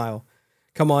friendly smile.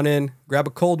 Come on in, grab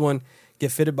a cold one,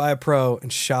 get fitted by a pro,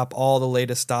 and shop all the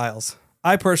latest styles.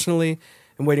 I personally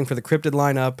am waiting for the cryptid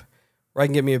lineup, where I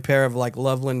can get me a pair of like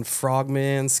Loveland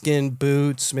Frogman skin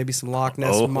boots, maybe some Loch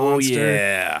Ness Monster. Oh,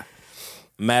 yeah.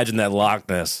 Imagine that Loch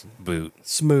Ness boot.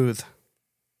 Smooth.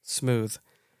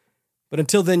 But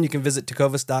until then, you can visit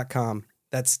Tecovas.com.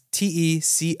 That's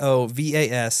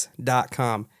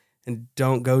TECOVAS.com. And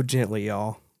don't go gently,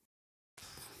 y'all.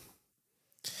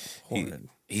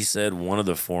 He said one of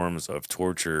the forms of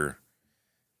torture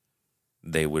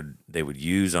they would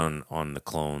use on the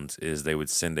clones is they would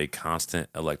send a constant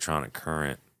electronic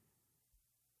current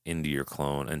into your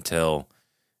clone until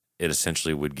it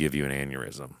essentially would give you an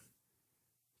aneurysm.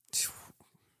 Jesus.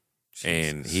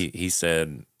 And he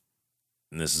said,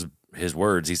 and this is his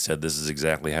words, he said this is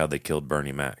exactly how they killed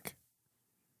Bernie Mac.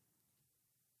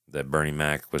 That Bernie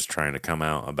Mac was trying to come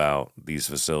out about these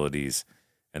facilities,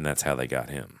 and that's how they got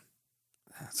him.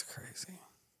 That's crazy.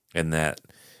 And that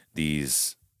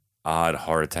these odd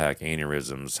heart attack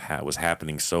aneurysms was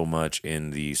happening so much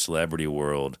in the celebrity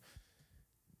world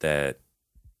that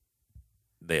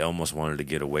they almost wanted to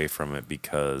get away from it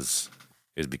because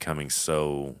it was becoming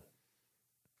so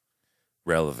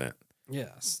relevant.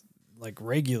 Yes, like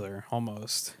regular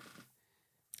almost.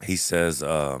 He says,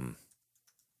 and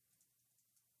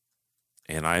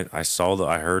I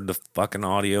heard the fucking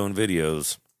audio and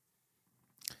videos.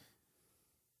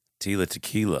 Tila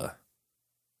Tequila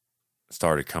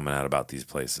started coming out about these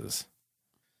places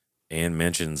and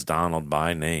mentions Donald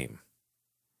by name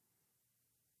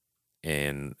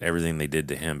and everything they did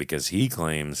to him, because he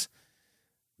claims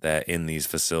that in these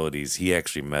facilities he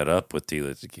actually met up with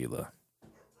Tila Tequila.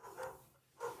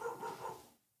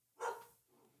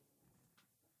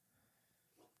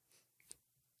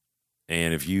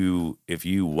 And if you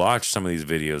watch some of these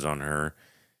videos on her,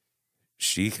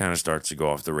 she kind of starts to go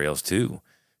off the rails too,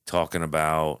 talking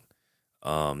about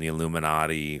the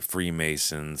Illuminati,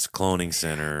 Freemasons, cloning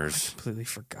centers. I completely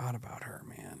forgot about her,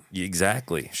 man.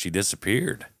 Exactly. She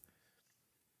disappeared.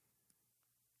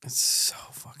 It's so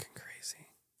fucking crazy.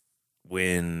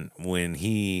 When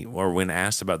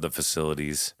asked about the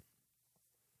facilities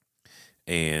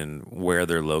and where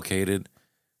they're located,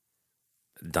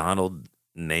 Donald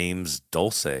names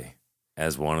Dulce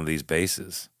as one of these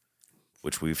bases,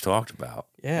 which we've talked about.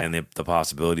 Yeah. And the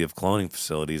possibility of cloning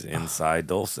facilities inside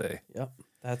Dulce. Yep.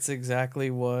 That's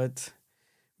exactly what,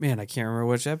 man, I can't remember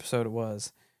which episode it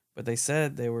was, but they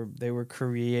said they were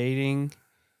creating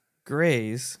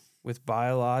grays with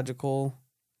biological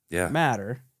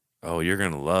matter. Oh, you're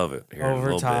going to love it here over in a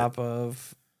little top bit.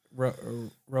 of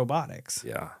robotics.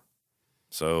 Yeah.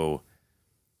 So,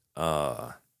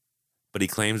 but he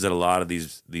claims that a lot of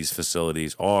these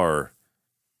facilities are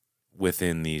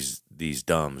within these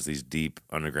DUMBs, these deep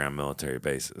underground military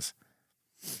bases.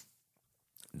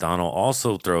 Donald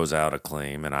also throws out a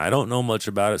claim, and I don't know much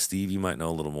about it. Steve, you might know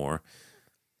a little more.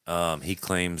 He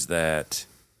claims that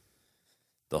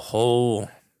the whole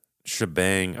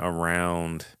shebang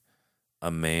around a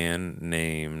man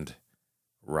named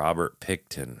Robert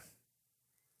Pickton.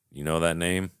 You know that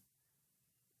name?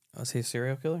 Oh, is he a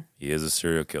serial killer? He is a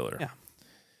serial killer. Yeah.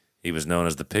 He was known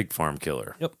as the pig farm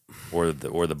killer. Yep. Or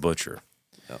the butcher.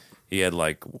 Yep. He had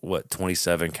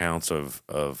 27 counts of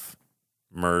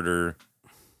murder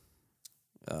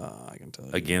I can tell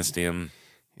you against him.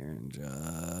 Here in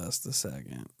just a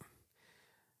second.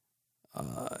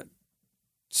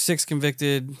 6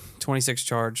 convicted, 26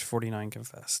 charged, 49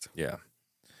 confessed. Yeah.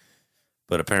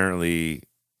 But apparently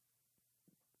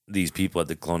these people at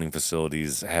the cloning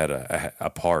facilities had a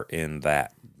part in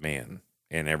that man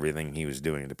and everything he was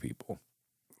doing to people.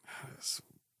 That's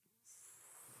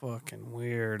fucking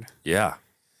weird. Yeah.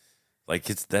 Like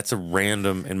that's a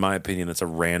random, in my opinion, it's a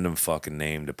random fucking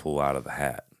name to pull out of the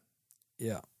hat.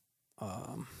 Yeah.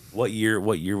 What year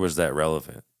was that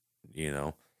relevant? You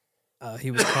know?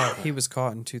 He was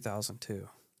caught in 2002.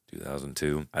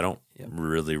 2002. I don't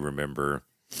really remember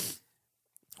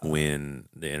when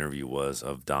the interview was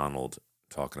of Donald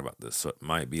talking about this. So it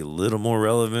might be a little more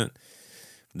relevant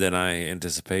than I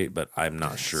anticipate, but I'm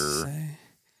not sure.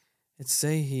 It'd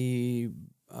say he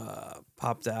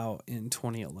popped out in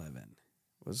 2011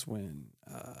 was when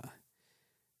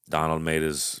Donald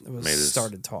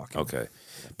started talking. Okay.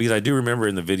 Because I do remember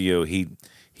in the video he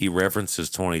references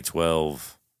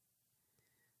 2012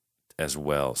 as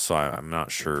well. So I'm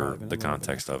not sure the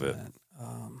context of it.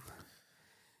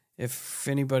 If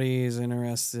anybody is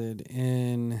interested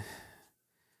in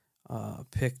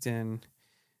Pickton,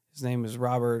 his name is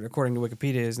Robert. According to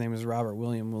Wikipedia, his name is Robert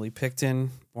William Willie Pickton,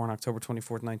 born October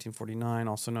 24th, 1949,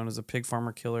 also known as the pig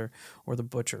farmer killer or the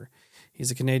butcher. He's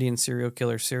a Canadian serial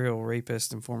killer, serial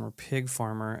rapist, and former pig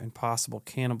farmer and possible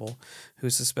cannibal who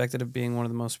is suspected of being one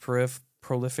of the most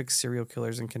prolific serial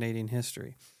killers in Canadian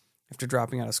history. After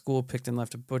dropping out of school, Pickton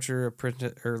left a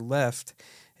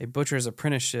butcher's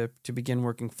apprenticeship to begin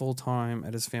working full-time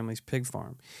at his family's pig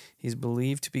farm. He's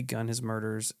believed to begun his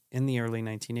murders in the early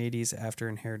 1980s after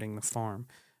inheriting the farm.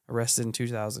 Arrested in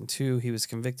 2002, he was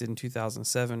convicted in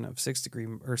 2007 of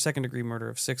second-degree murder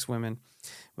of 6 women.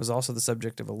 Was also the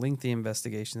subject of a lengthy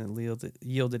investigation that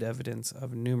yielded evidence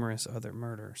of numerous other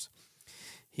murders.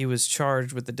 He was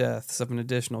charged with the deaths of an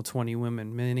additional 20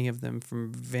 women, many of them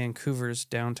from Vancouver's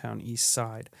downtown east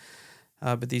side.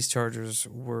 But these charges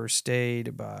were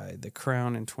stayed by the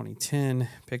Crown in 2010.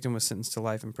 Pickton was sentenced to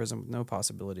life in prison with no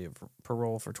possibility of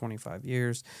parole for 25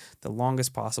 years, the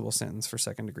longest possible sentence for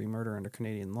second-degree murder under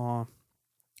Canadian law.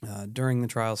 During the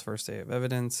trial's first day of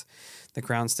evidence, the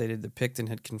Crown stated that Pickton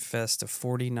had confessed to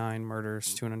 49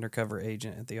 murders to an undercover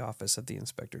agent at the office of the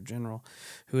Inspector General,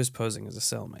 who was posing as a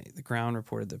cellmate. The Crown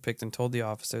reported that Pickton told the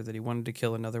officer that he wanted to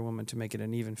kill another woman to make it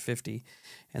an even 50,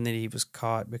 and that he was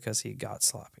caught because he got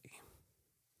sloppy.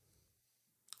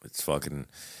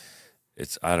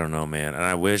 I don't know, man. And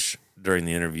I wish during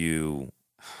the interview,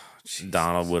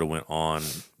 Donald would have went on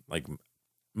like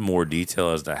more detail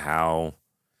as to how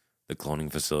the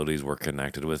cloning facilities were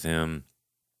connected with him.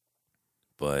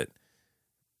 But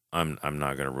I'm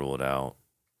not going to rule it out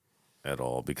at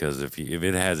all, because if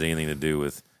it has anything to do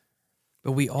with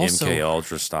MK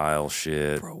Ultra style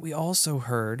shit. Bro, we also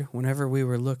heard whenever we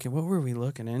were looking, what were we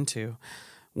looking into?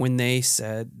 When they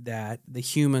said that the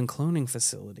human cloning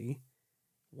facility,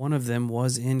 one of them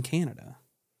was in Canada.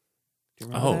 Do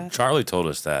you remember that? Charlie told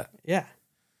us that. Yeah.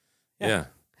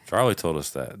 Charlie told us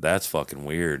that. That's fucking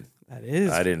weird. That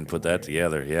is. I didn't put that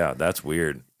together. Yeah, that's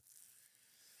weird.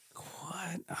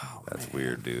 What? Oh, that's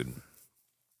weird, dude.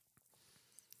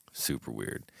 Super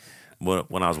weird.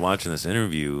 When I was watching this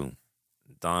interview,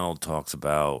 Donald talks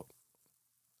about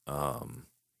a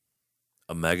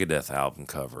Megadeth album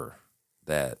cover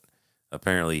that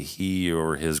apparently he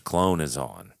or his clone is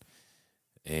on.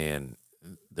 And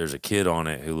there's a kid on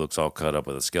it who looks all cut up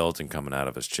with a skeleton coming out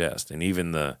of his chest. And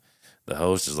even the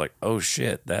host is like, oh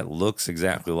shit, that looks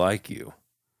exactly like you.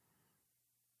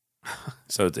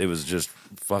 So it was just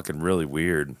fucking really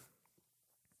weird.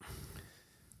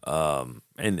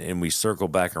 And we circle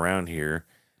back around here.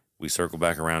 We circle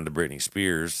back around to Britney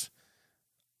Spears.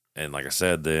 And like I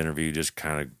said, the interview just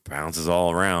kind of bounces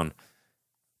all around.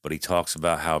 But he talks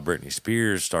about how Britney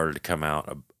Spears started to come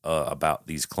out about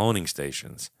these cloning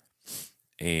stations.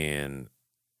 And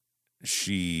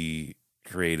she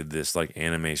created this like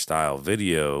anime style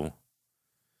video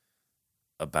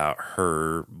about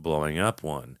her blowing up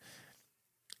one.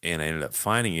 And I ended up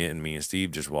finding it, and me and Steve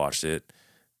just watched it.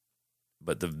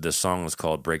 But the song was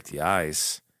called Break the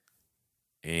Ice.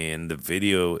 And the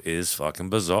video is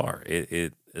fucking bizarre.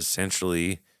 It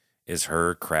essentially is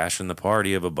her crashing the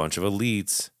party of a bunch of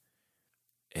elites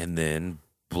and then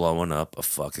blowing up a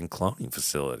fucking cloning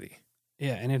facility.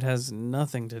 Yeah, and it has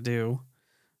nothing to do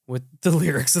with the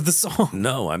lyrics of the song.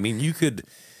 No, I mean, you could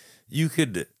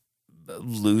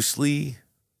loosely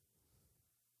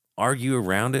argue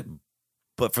around it,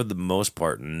 but for the most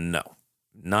part, no.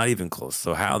 Not even close.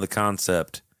 So how the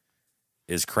concept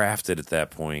is crafted at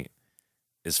that point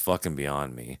is fucking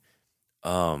beyond me.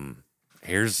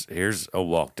 Here's a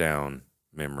walk down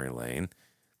memory lane.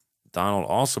 Donald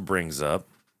also brings up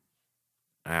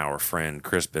our friend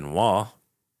Chris Benoit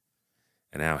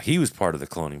and how he was part of the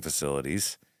cloning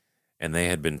facilities, and they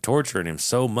had been torturing him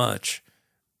so much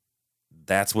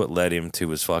that's what led him to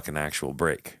his fucking actual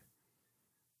break.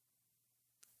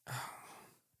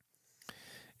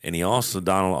 And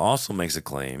Donald also makes a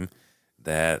claim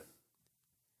that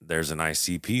there's an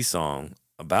ICP song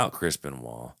about Chris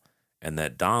Benoit, and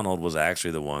that Donald was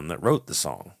actually the one that wrote the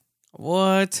song.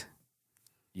 What?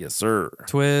 Yes, sir.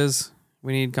 Twiz,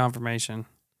 we need confirmation.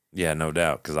 Yeah, no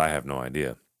doubt, because I have no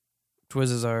idea.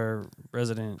 Twiz is our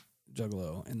resident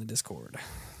juggalo in the Discord.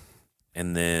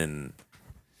 And then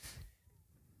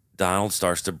Donald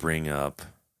starts to bring up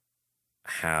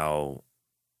how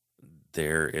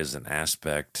there is an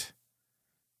aspect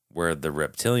where the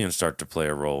reptilians start to play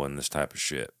a role in this type of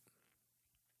shit.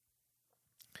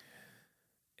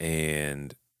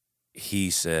 And he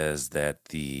says that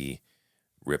the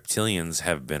reptilians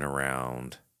have been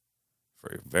around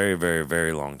for a very, very,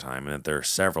 very long time, and that there are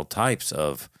several types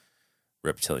of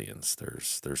reptilians.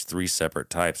 There's 3 separate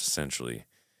types, essentially.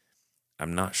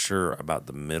 I'm not sure about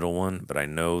the middle one, but I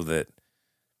know that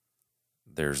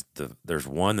there's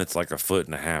one that's like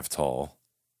 1.5 feet tall.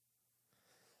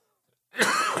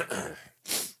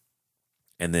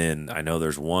 And then I know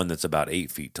there's one that's about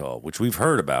 8 feet tall, which we've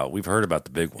heard about. We've heard about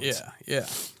the big ones. Yeah.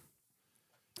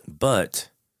 But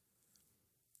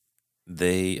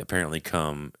they apparently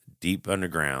come deep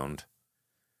underground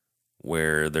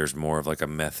where there's more of like a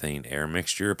methane air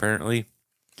mixture, apparently.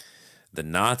 The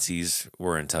Nazis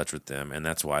were in touch with them, and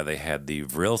that's why they had the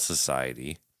Vril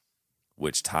Society,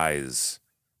 which ties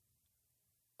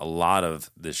a lot of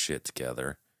this shit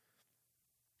together.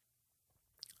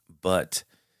 But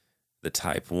the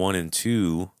type 1 and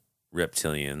 2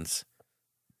 reptilians,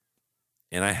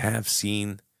 and I have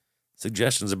seen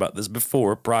suggestions about this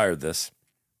before, prior to this,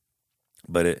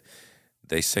 but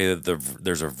they say that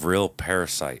there's a Vril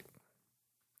parasite.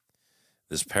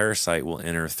 This parasite will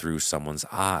enter through someone's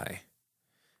eye.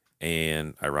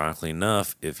 And ironically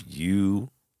enough, if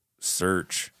you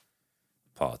search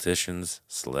politicians,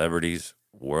 celebrities,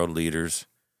 world leaders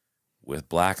with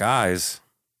black eyes,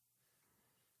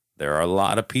 there are a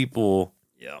lot of people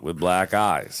with black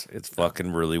eyes. It's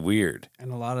fucking really weird.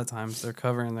 And a lot of times they're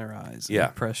covering their eyes in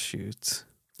press shoots.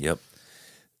 Yep.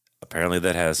 Apparently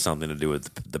that has something to do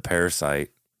with the parasite.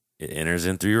 It enters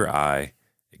in through your eye,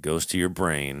 it goes to your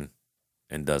brain,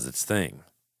 and does its thing.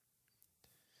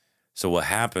 So what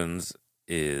happens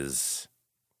is,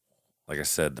 like I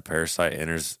said, the parasite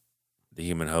enters the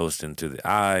human host into the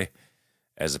eye.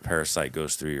 As the parasite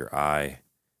goes through your eye,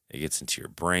 it gets into your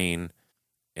brain,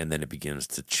 and then it begins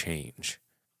to change.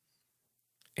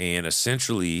 And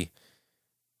essentially,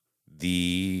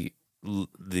 the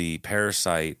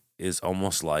parasite is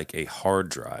almost like a hard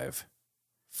drive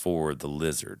for the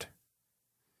lizard.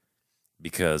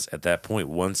 Because at that point,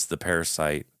 once the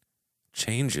parasite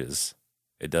changes,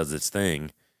 it does its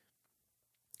thing,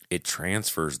 it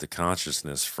transfers the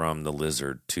consciousness from the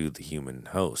lizard to the human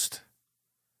host.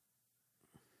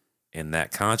 And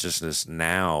that consciousness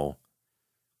now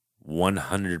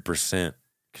 100%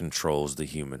 controls the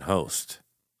human host.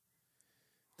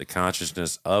 The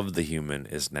consciousness of the human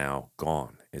is now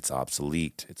gone. It's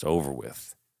obsolete. It's over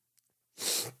with.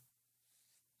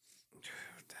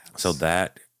 So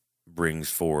that brings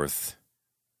forth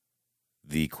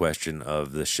the question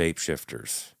of the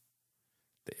shapeshifters.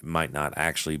 It might not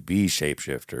actually be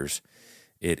shapeshifters.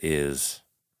 It is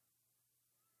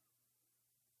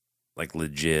like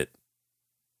legit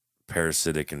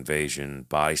parasitic invasion,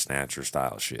 body snatcher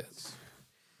style shit.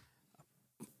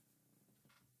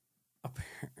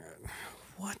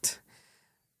 What?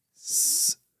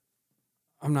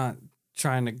 I'm not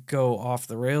trying to go off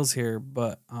the rails here,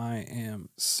 but I am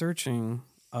searching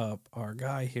up our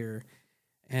guy here,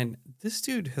 and this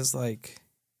dude has like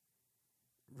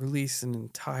released an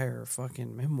entire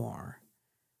fucking memoir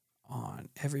on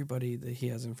everybody that he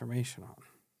has information on.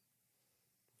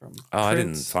 From I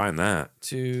didn't find that.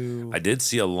 I did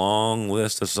see a long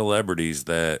list of celebrities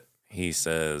that he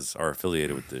says are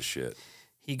affiliated with this shit.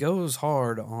 He goes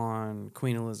hard on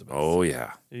Queen Elizabeth. Oh,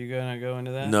 yeah. Are you going to go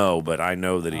into that? No, but I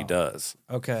know that he does.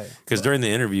 Okay. Because during the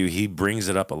interview, he brings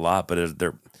it up a lot, but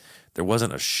there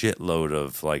wasn't a shitload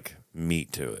of, like,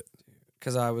 meat to it.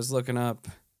 Because I was looking up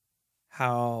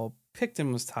how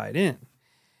Picton was tied in,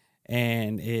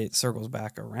 and it circles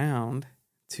back around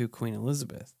to Queen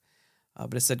Elizabeth.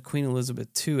 But it said Queen Elizabeth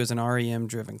II, as an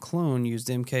REM-driven clone, used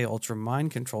MK Ultra mind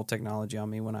control technology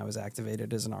on me when I was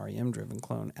activated as an REM-driven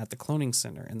clone at the cloning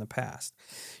center in the past.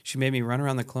 She made me run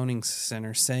around the cloning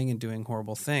center saying and doing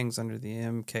horrible things under the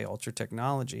MK Ultra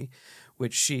technology,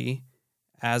 which she,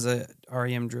 as a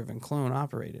REM-driven clone,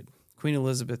 operated. Queen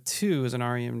Elizabeth II, as an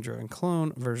REM-driven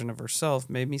clone version of herself,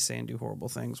 made me say and do horrible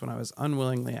things when I was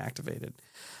unwillingly activated.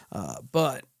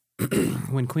 But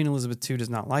When Queen Elizabeth II does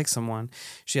not like someone,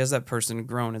 she has that person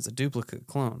grown as a duplicate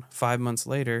clone. 5 months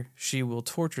later, she will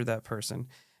torture that person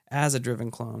as a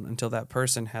driven clone until that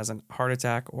person has a heart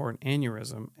attack or an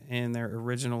aneurysm and their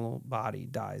original body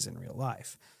dies in real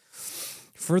life.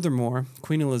 Furthermore,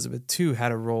 Queen Elizabeth II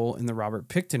had a role in the Robert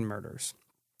Pickton murders.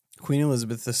 Queen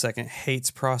Elizabeth II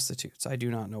hates prostitutes. I do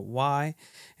not know why,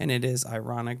 and it is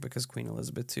ironic because Queen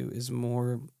Elizabeth II is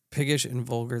more piggish and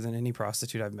vulgar than any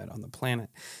prostitute I've met on the planet.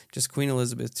 Just Queen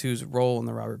Elizabeth II's role in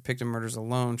the Robert Pickton murders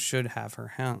alone should have her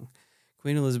hung.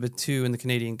 Queen Elizabeth II and the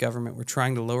Canadian government were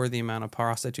trying to lower the amount of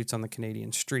prostitutes on the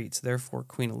Canadian streets. Therefore,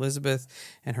 Queen Elizabeth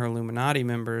and her Illuminati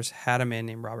members had a man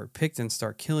named Robert Pickton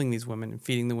start killing these women and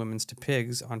feeding the women to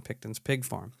pigs on Pickton's pig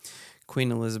farm.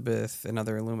 Queen Elizabeth and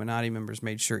other Illuminati members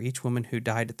made sure each woman who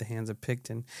died at the hands of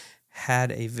Pickton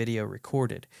had a video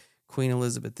recorded. Queen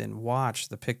Elizabeth then watched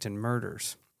the Pickton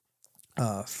murders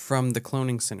from the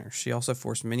cloning center. She also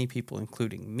forced many people,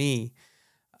 including me,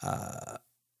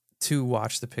 to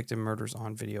watch the Pickton murders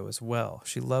on video as well.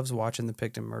 She loves watching the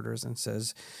Pickton murders and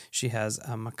says she has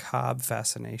a macabre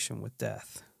fascination with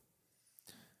death.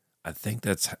 I think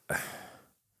that's...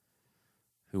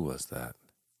 Who was that?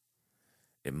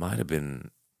 It might have been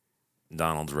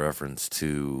Donald's reference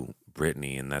to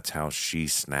Brittany, and that's how she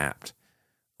snapped,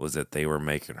 was that they were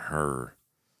making her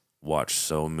watch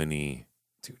so many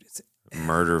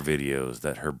murder videos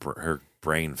that her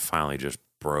brain finally just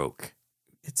broke.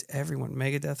 It's everyone.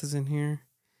 Megadeth is in here,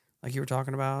 like you were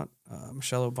talking about.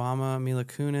 Michelle Obama, Mila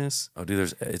Kunis. Oh,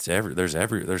 dude,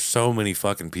 there's so many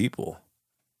fucking people.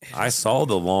 I saw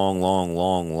the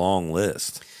long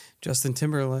list. Justin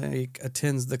Timberlake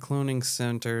attends the cloning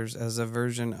centers as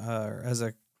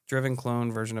a driven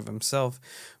clone version of himself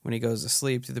when he goes to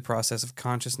sleep through the process of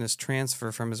consciousness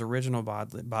transfer from his original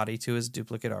body to his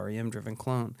duplicate REM-driven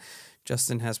clone.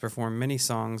 Justin has performed many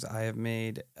songs I have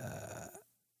made.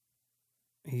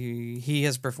 He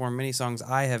has performed many songs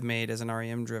I have made as an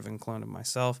REM-driven clone of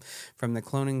myself from the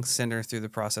cloning center through the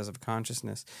process of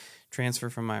consciousness transfer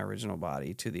from my original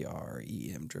body to the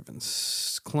REM-driven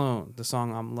clone. The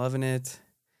song I'm Lovin' It,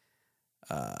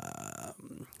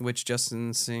 which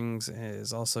Justin sings,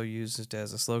 is also used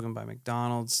as a slogan by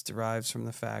McDonald's, derives from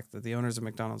the fact that the owners of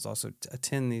McDonald's also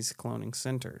attend these cloning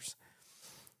centers.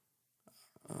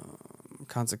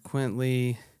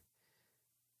 Consequently,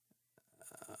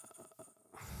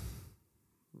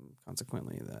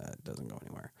 that doesn't go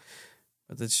anywhere.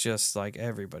 But it's just like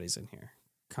everybody's in here.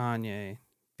 Kanye,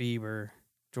 Bieber,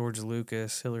 George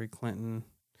Lucas, Hillary Clinton,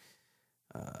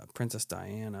 Princess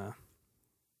Diana.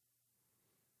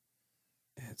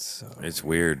 It's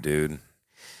weird, dude.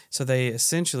 So they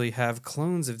essentially have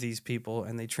clones of these people,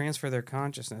 and they transfer their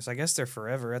consciousness. I guess they're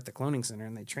forever at the cloning center,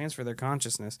 and they transfer their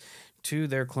consciousness to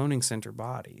their cloning center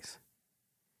bodies.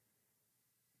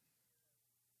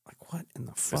 Like, what in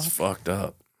the fuck? It's fucked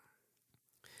up.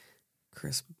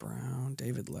 Chris Brown,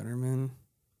 David Letterman.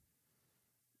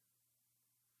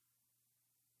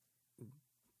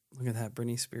 Look at that.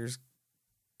 Britney Spears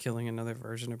killing another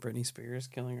version of Britney Spears,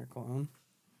 killing her clone.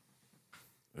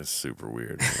 It's super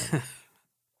weird.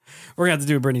 We're going to have to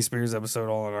do a Britney Spears episode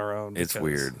all on our own. It's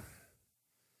weird.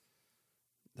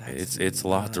 It's a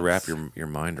lot to wrap your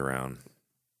mind around.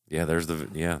 Yeah, there's the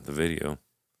video.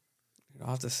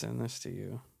 I'll have to send this to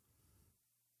you.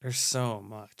 There's so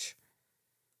much.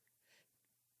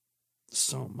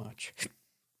 So much.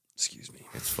 Excuse me.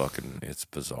 It's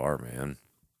bizarre, man.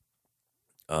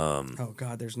 Oh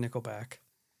God, there's Nickelback.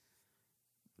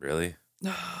 Really?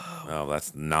 No. Oh,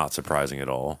 that's not surprising at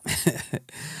all.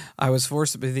 I was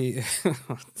forced to be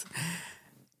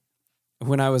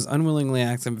when I was unwillingly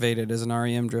activated as an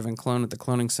REM-driven clone at the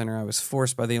cloning center, I was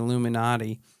forced by the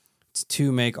Illuminati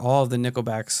to make all of the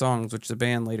Nickelback songs, which the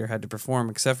band later had to perform,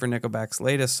 except for Nickelback's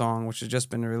latest song, which has just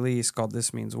been released, called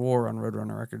This Means War on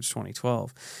Roadrunner Records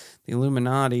 2012. The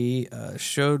Illuminati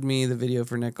showed me the video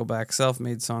for Nickelback's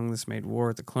self-made song, This Made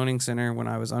War, at the cloning center when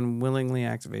I was unwillingly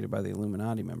activated by the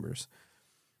Illuminati members.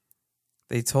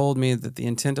 They told me that the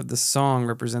intent of the song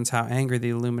represents how angry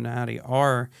the Illuminati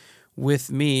are with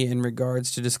me in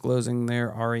regards to disclosing their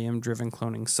REM-driven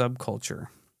cloning subculture.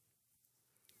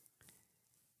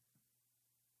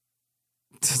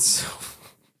 It's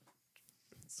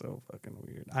so fucking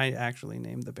weird. I actually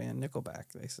named the band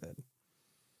Nickelback, they said.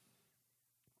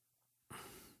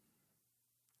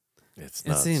 It's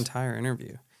nuts. It's the entire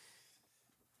interview.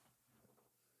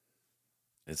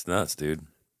 It's nuts, dude.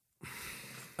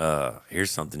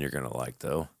 Here's something you're going to like,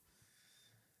 though.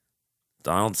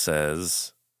 Donald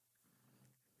says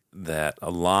that a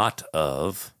lot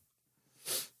of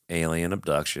alien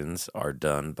abductions are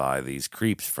done by these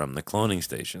creeps from the cloning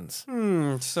stations.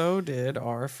 So did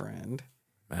our friend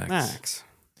Max.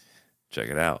 Check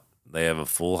it out. They have a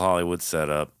full Hollywood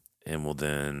setup and will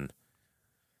then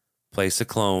place a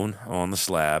clone on the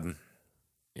slab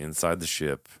inside the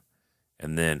ship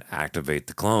and then activate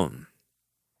the clone.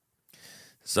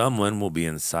 Someone will be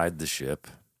inside the ship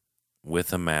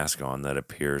with a mask on that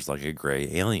appears like a gray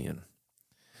alien.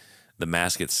 The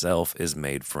mask itself is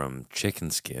made from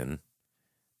chicken skin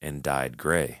and dyed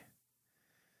gray.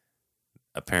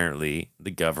 Apparently, the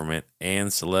government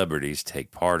and celebrities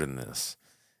take part in this,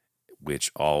 which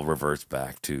all reverts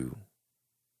back to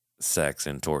sex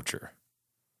and torture.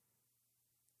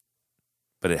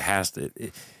 But it has to,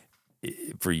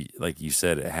 for like you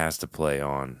said, it has to play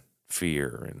on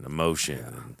fear and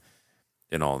emotion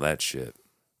and all that shit.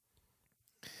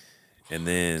 And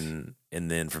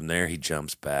then from there he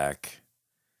jumps back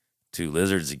to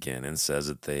lizards again and says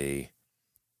that this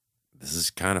is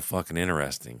kind of fucking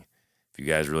interesting if you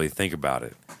guys really think about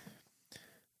it.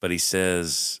 But he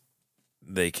says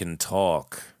they can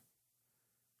talk,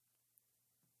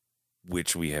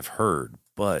 which we have heard,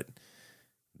 but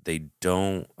they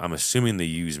don't. I'm assuming they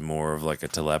use more of like a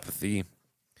telepathy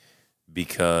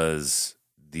because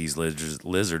these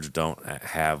lizards don't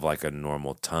have like a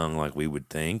normal tongue like we would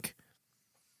think.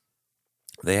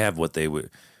 They have what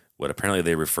apparently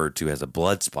they refer to as a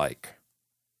blood spike.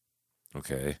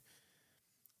 Okay.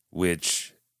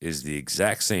 Which is the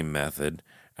exact same method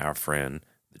our friend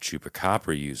the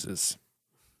Chupacabra uses.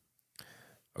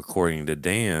 According to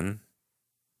Dan,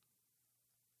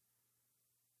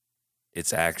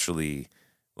 it's actually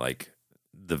like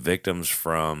the victims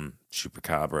from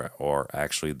Chupacabra are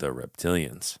actually the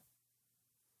reptilians,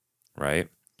 right?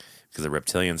 Because the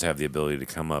reptilians have the ability to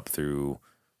come up through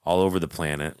all over the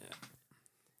planet,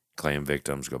 claim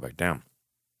victims, go back down.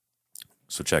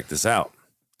 So check this out.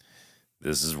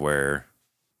 This is where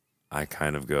I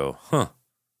kind of go, huh.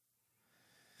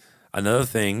 Another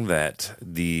thing that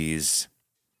these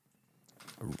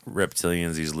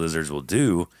reptilians, these lizards will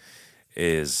do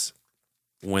is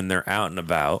when they're out and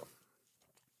about,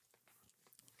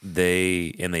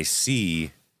 they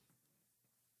see,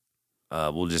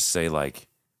 we'll just say like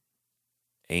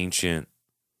ancient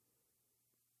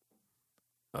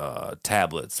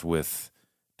tablets with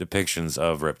depictions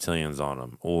of reptilians on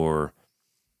them, or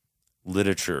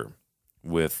literature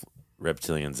with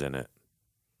reptilians in it.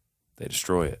 They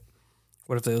destroy it.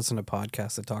 What if they listen to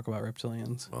podcasts that talk about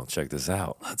reptilians? Well, check this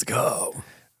out. Let's go.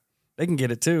 They can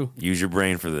get it too. Use your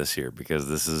brain for this here, because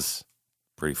this is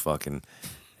pretty fucking,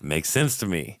 it makes sense to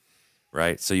me,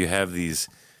 right? So you have these,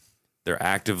 they're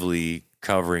actively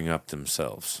covering up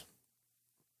themselves,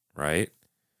 right?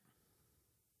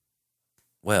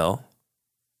 Well,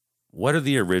 what are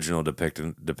the original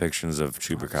depictions of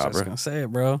Chupacabra? I was just gonna say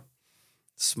it, bro.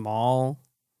 Small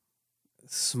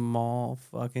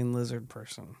fucking lizard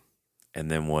person. And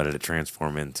then what did it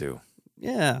transform into?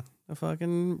 Yeah, a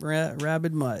fucking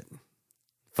rabid mutt.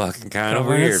 Fucking kind of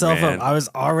Covering weird, itself man. up. I was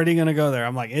already gonna go there.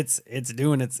 I'm like, it's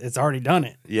already done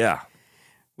it. Yeah.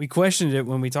 We questioned it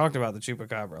when we talked about the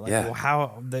Chupacabra. Like, Yeah. well,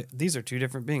 how these are two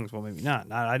different beings? Well, maybe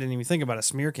not. I didn't even think about a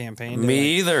smear campaign.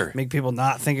 Me either. Make people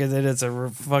not think that it's a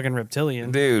fucking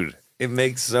reptilian. Dude, it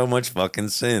makes so much fucking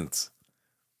sense.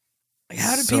 Like,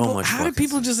 how did So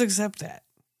people much just accept that?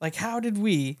 Like, how did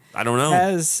we, I don't know.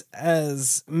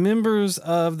 as members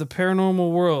of the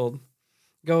paranormal world,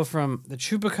 go from the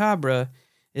Chupacabra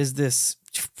is this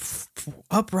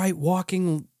upright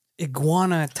walking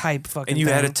iguana type fucking And you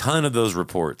thing. had a ton of those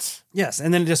reports. Yes,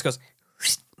 and then it just goes.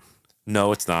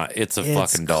 No, it's not. It's a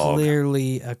fucking dog.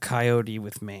 Clearly a coyote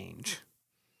with mange.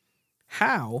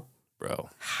 How Bro,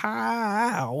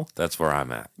 How that's where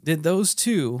I'm at. did those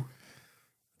two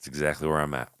That's exactly where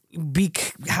I'm at.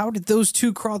 how did those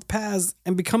two cross paths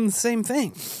and become the same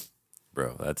thing?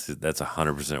 Bro, that's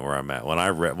 100% where I'm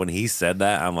at. When he said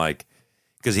that, I'm like,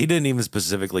 because he didn't even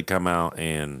specifically come out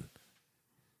and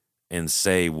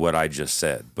say what I just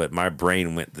said, but my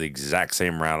brain went the exact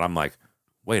same route. I'm like,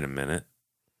 wait a minute.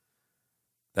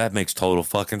 That makes total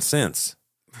fucking sense.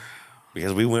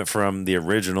 Because we went from the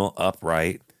original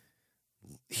upright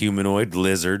humanoid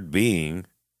lizard being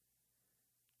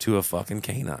to a fucking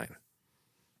canine.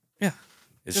 Yeah.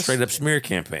 It's Just- straight up smear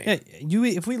campaign. Yeah,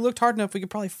 if we looked hard enough, we could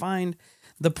probably find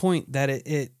the point that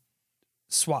it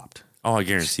swapped. Oh, I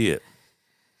guarantee it.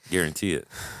 Guarantee it.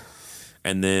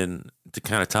 And then to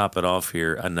kind of top it off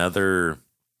here, another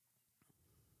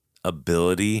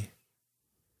ability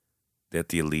that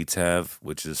the elites have,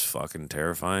 which is fucking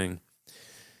terrifying.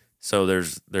 So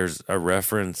there's a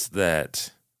reference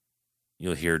that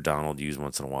you'll hear Donald use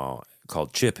once in a while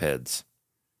called chip heads.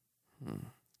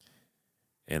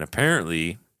 And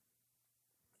apparently,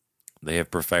 they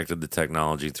have perfected the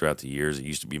technology throughout the years. It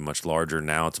used to be much larger.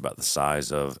 Now it's about the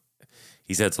size of,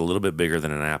 he said it's a little bit bigger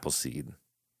than an apple seed.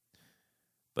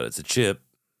 But it's a chip,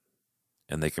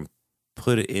 and they can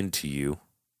put it into you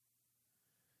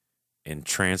and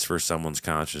transfer someone's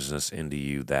consciousness into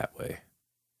you that way.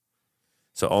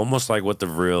 So almost like what the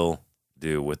Vril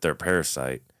do with their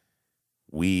parasite,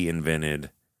 we invented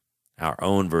our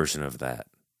own version of that,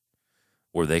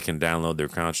 where they can download their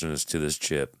consciousness to this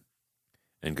chip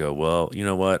and go, well, you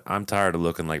know what? I'm tired of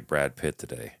looking like Brad Pitt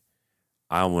today.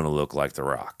 I want to look like The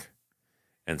Rock.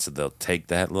 And so they'll take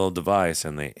that little device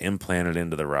and they implant it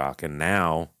into The Rock. And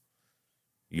now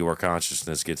your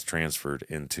consciousness gets transferred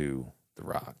into The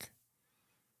Rock.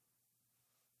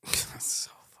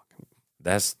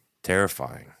 That's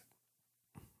terrifying.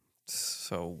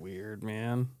 So weird,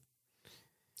 man.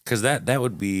 Because that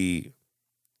would be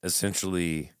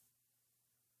essentially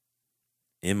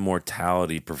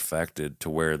immortality perfected to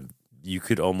where you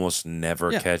could almost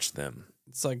never catch them.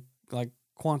 It's like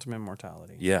quantum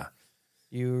immortality. Yeah.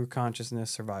 Your consciousness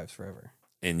survives forever.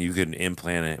 And you can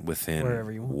implant it within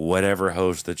wherever you want, whatever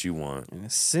host that you want. and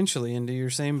essentially into your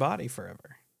same body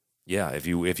forever. Yeah, if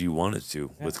you wanted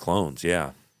to with clones,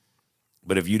 yeah.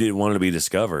 But if you didn't want it to be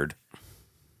discovered,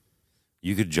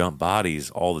 you could jump bodies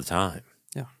all the time.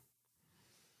 Yeah.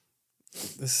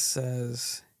 This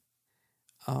says,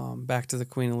 back to the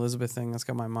Queen Elizabeth thing. That's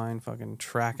got my mind fucking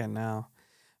tracking now.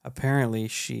 Apparently,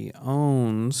 she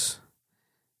owns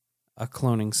a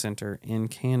cloning center in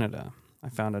Canada. I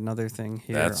found another thing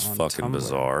here. That's on fucking Tumblr.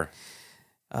 bizarre.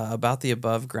 About the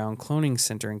above-ground cloning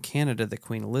center in Canada that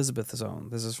Queen Elizabeth has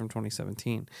owned. This is from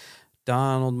 2017.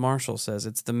 Donald Marshall says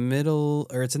it's in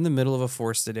the middle of a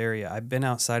forested area. I've been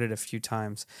outside it a few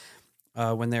times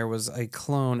when there was a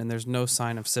clone and there's no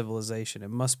sign of civilization. It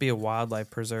must be a wildlife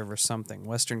preserve or something.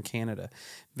 Western Canada.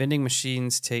 Vending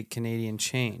machines take Canadian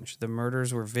change. The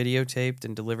murders were videotaped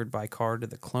and delivered by car to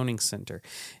the cloning center.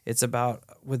 It's about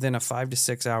within a 5 to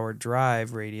 6 hour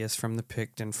drive radius from the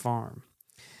Picton farm.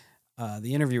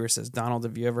 The interviewer says, Donald,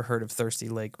 have you ever heard of Thirsty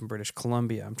Lake in British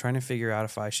Columbia? I'm trying to figure out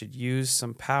if I should use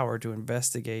some power to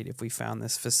investigate if we found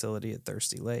this facility at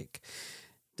Thirsty Lake.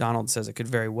 Donald says it could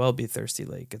very well be Thirsty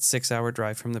Lake. It's 6 hour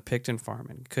drive from the Picton farm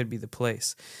and could be the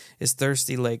place. Is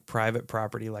Thirsty Lake private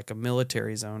property like a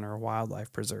military zone or a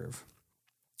wildlife preserve?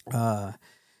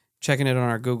 Checking it on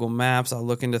our Google Maps. I'll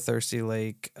look into Thirsty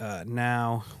Lake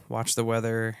now. Watch the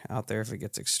weather out there if it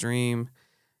gets extreme.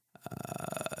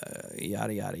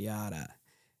 Yada, yada, yada.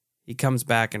 He comes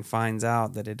back and finds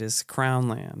out that it is Crown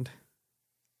land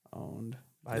owned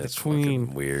by the Queen.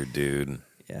 Fucking weird, dude.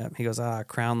 Yeah, he goes,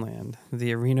 Crown land.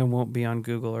 The arena won't be on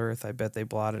Google Earth. I bet they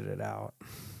blotted it out.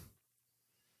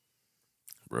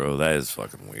 Bro, that is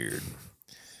fucking weird.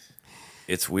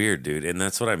 It's weird, dude. And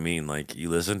that's what I mean. Like, you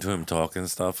listen to him talk and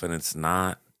stuff, and it's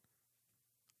not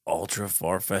ultra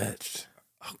far-fetched.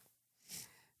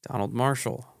 Donald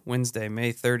Marshall, Wednesday,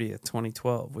 May 30th,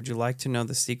 2012. Would you like to know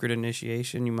the secret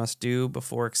initiation you must do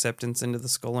before acceptance into the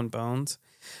Skull and Bones?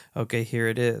 Okay, here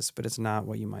it is, but it's not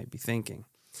what you might be thinking.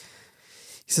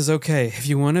 He says, okay, if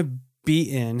you want to be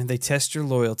in, they test your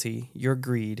loyalty, your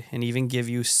greed, and even give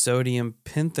you sodium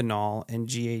pentanol and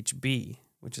GHB,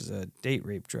 which is a date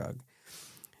rape drug.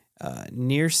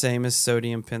 Near same as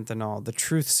sodium pentanol, the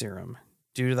truth serum,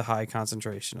 due to the high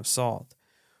concentration of salt.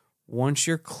 Once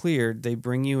you're cleared, they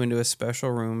bring you into a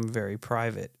special room, very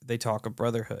private. They talk of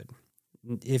brotherhood.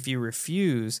 If you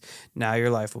refuse, now your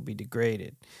life will be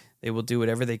degraded. They will do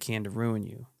whatever they can to ruin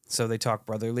you. So they talk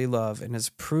brotherly love, and as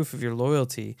proof of your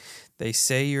loyalty, they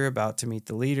say you're about to meet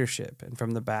the leadership. And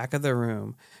from the back of the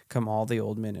room come all the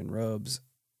old men in robes,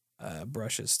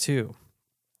 brushes too.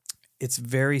 It's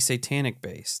very satanic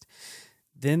based.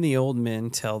 Then the old men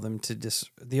tell them to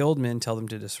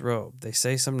disrobe. They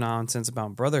say some nonsense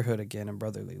about brotherhood again and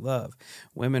brotherly love.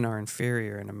 Women are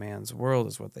inferior in a man's world,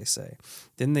 is what they say.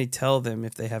 Then they tell them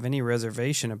if they have any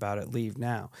reservation about it, leave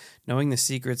now. Knowing the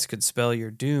secrets could spell your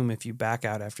doom if you back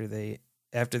out after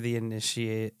the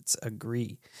initiates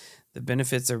agree. The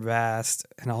benefits are vast,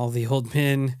 and all the old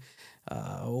men.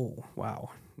 Oh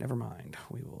wow, never mind.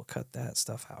 We will cut that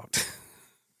stuff out.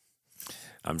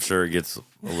 I'm sure it gets a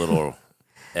little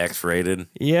X-rated.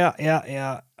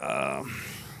 Yeah.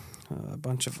 A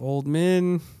bunch of old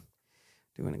men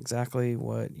doing exactly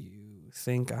what you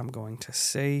think I'm going to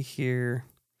say here.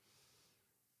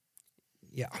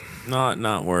 Yeah.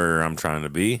 Not where I'm trying to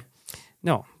be.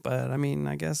 No, but I mean,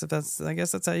 I guess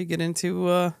that's how you get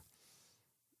into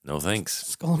No thanks.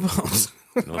 Skull and Bones.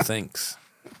 No thanks.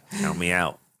 Count me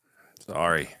out.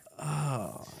 Sorry.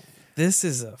 This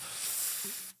is a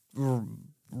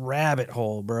rabbit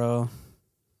hole, bro.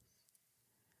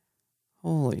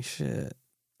 Holy shit.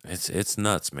 It's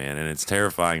nuts, man, and it's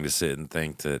terrifying to sit and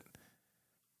think that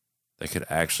could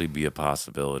actually be a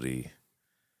possibility.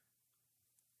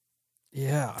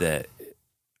 Yeah. That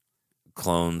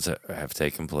clones have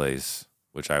taken place,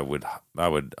 which I would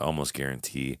almost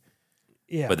guarantee.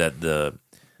 Yeah. But that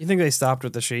you think they stopped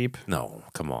with the sheep? No,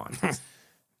 come on.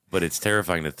 But it's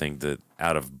terrifying to think that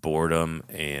out of boredom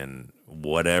and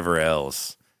whatever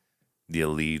else, the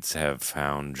elites have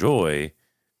found joy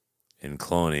in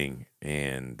cloning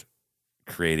and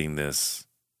creating this.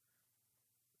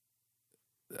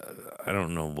 I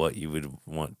don't know what you would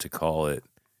want to call it.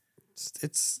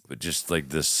 But just like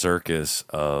this circus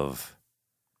of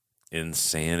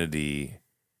insanity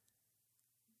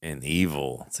and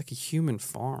evil. It's like a human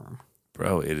farm.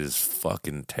 Bro, it is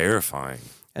fucking terrifying.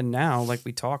 And now, like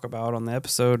we talk about on the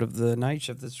episode of the night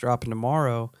shift that's dropping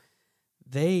tomorrow,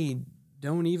 they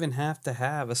don't even have to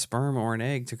have a sperm or an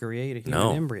egg to create a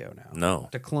human embryo now. No.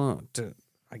 To clone,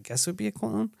 I guess it would be a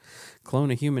clone?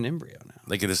 Clone a human embryo now.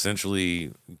 They could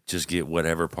essentially just get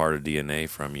whatever part of DNA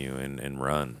from you and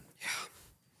run. Yeah.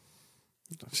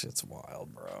 That shit's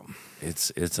wild, bro.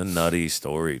 It's a nutty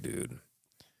story, dude.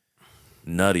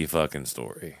 Nutty fucking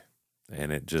story.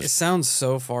 And it sounds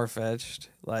so far-fetched.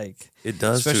 Like, it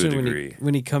does, to a degree.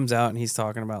 When he comes out and he's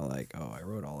talking about, like, oh, I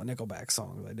wrote all the Nickelback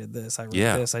songs. I did this. I wrote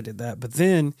this. I did that. But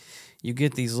then you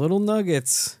get these little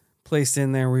nuggets placed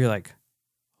in there where you're like,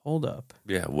 hold up.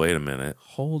 Yeah, wait a minute.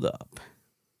 Hold up.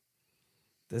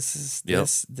 This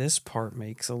part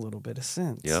makes a little bit of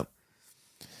sense. Yep.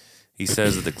 He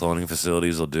says that the cloning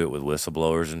facilities will do it with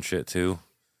whistleblowers and shit too.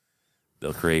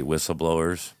 They'll create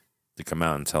whistleblowers to come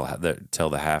out and tell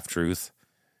the half truth,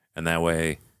 and that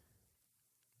way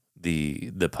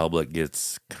the public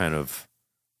gets kind of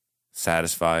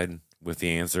satisfied with the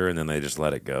answer, and then they just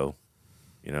let it go.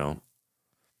 You know,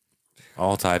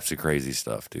 all types of crazy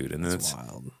stuff, dude. And then it's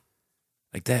wild.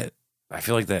 Like that. I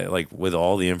feel like that, like with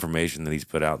all the information that he's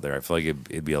put out there, I feel like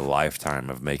it'd be a lifetime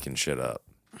of making shit up.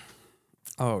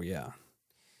 Oh yeah,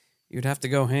 you'd have to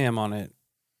go ham on it.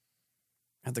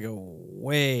 Have to go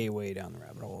way, way down the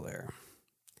rabbit hole there.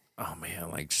 Oh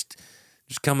man, like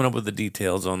just coming up with the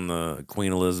details on the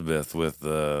Queen Elizabeth with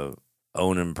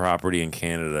owning property in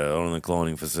Canada, owning the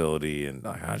cloning facility, and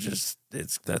like,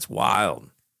 that's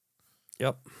wild.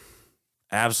 Yep,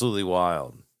 absolutely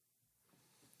wild.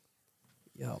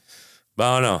 Yep. But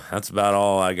I don't know. That's about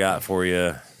all I got for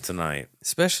you tonight.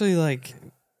 Especially like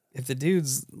if the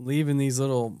dude's leaving these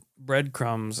little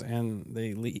breadcrumbs and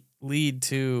they lead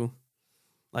to,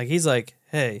 like, he's like,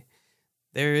 hey,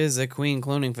 there is a queen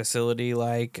cloning facility,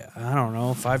 like, I don't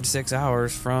know, 5 to 6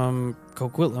 hours from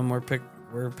Coquitlam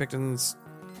where Picton's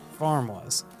farm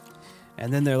was.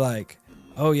 And then they're like,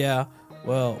 oh yeah,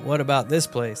 well, what about this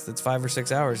place that's 5 or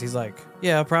 6 hours? He's like,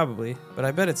 yeah, probably, but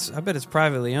I bet it's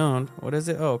privately owned. What is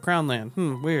it? Oh, Crown land.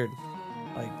 Weird.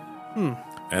 Like,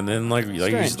 And then, like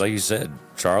you said,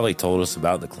 Charlie told us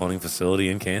about the cloning facility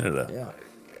in Canada. Yeah,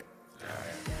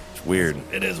 it's weird.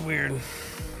 It is weird.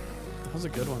 That was a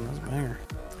good one. That was a banger.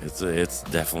 It's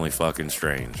definitely fucking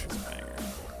strange.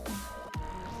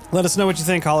 Let us know what you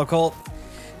think, Hollow Cult.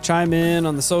 Chime in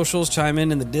on the socials. Chime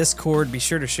in the Discord. Be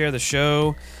sure to share the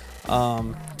show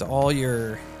to all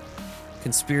your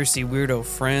conspiracy weirdo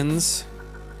friends.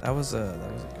 That was a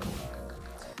good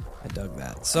one. I dug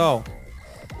that. So,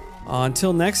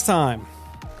 until next time,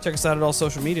 check us out at all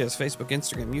social medias: Facebook,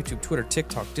 Instagram, YouTube, Twitter,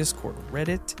 TikTok, Discord,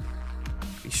 Reddit.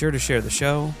 Be sure to share the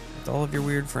show with all of your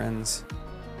weird friends.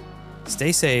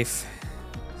 Stay safe.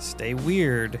 Stay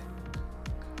weird.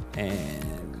 And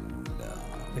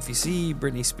if you see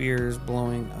Britney Spears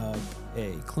blowing up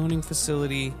a cloning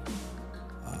facility,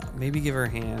 maybe give her a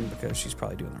hand because she's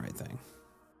probably doing the right thing.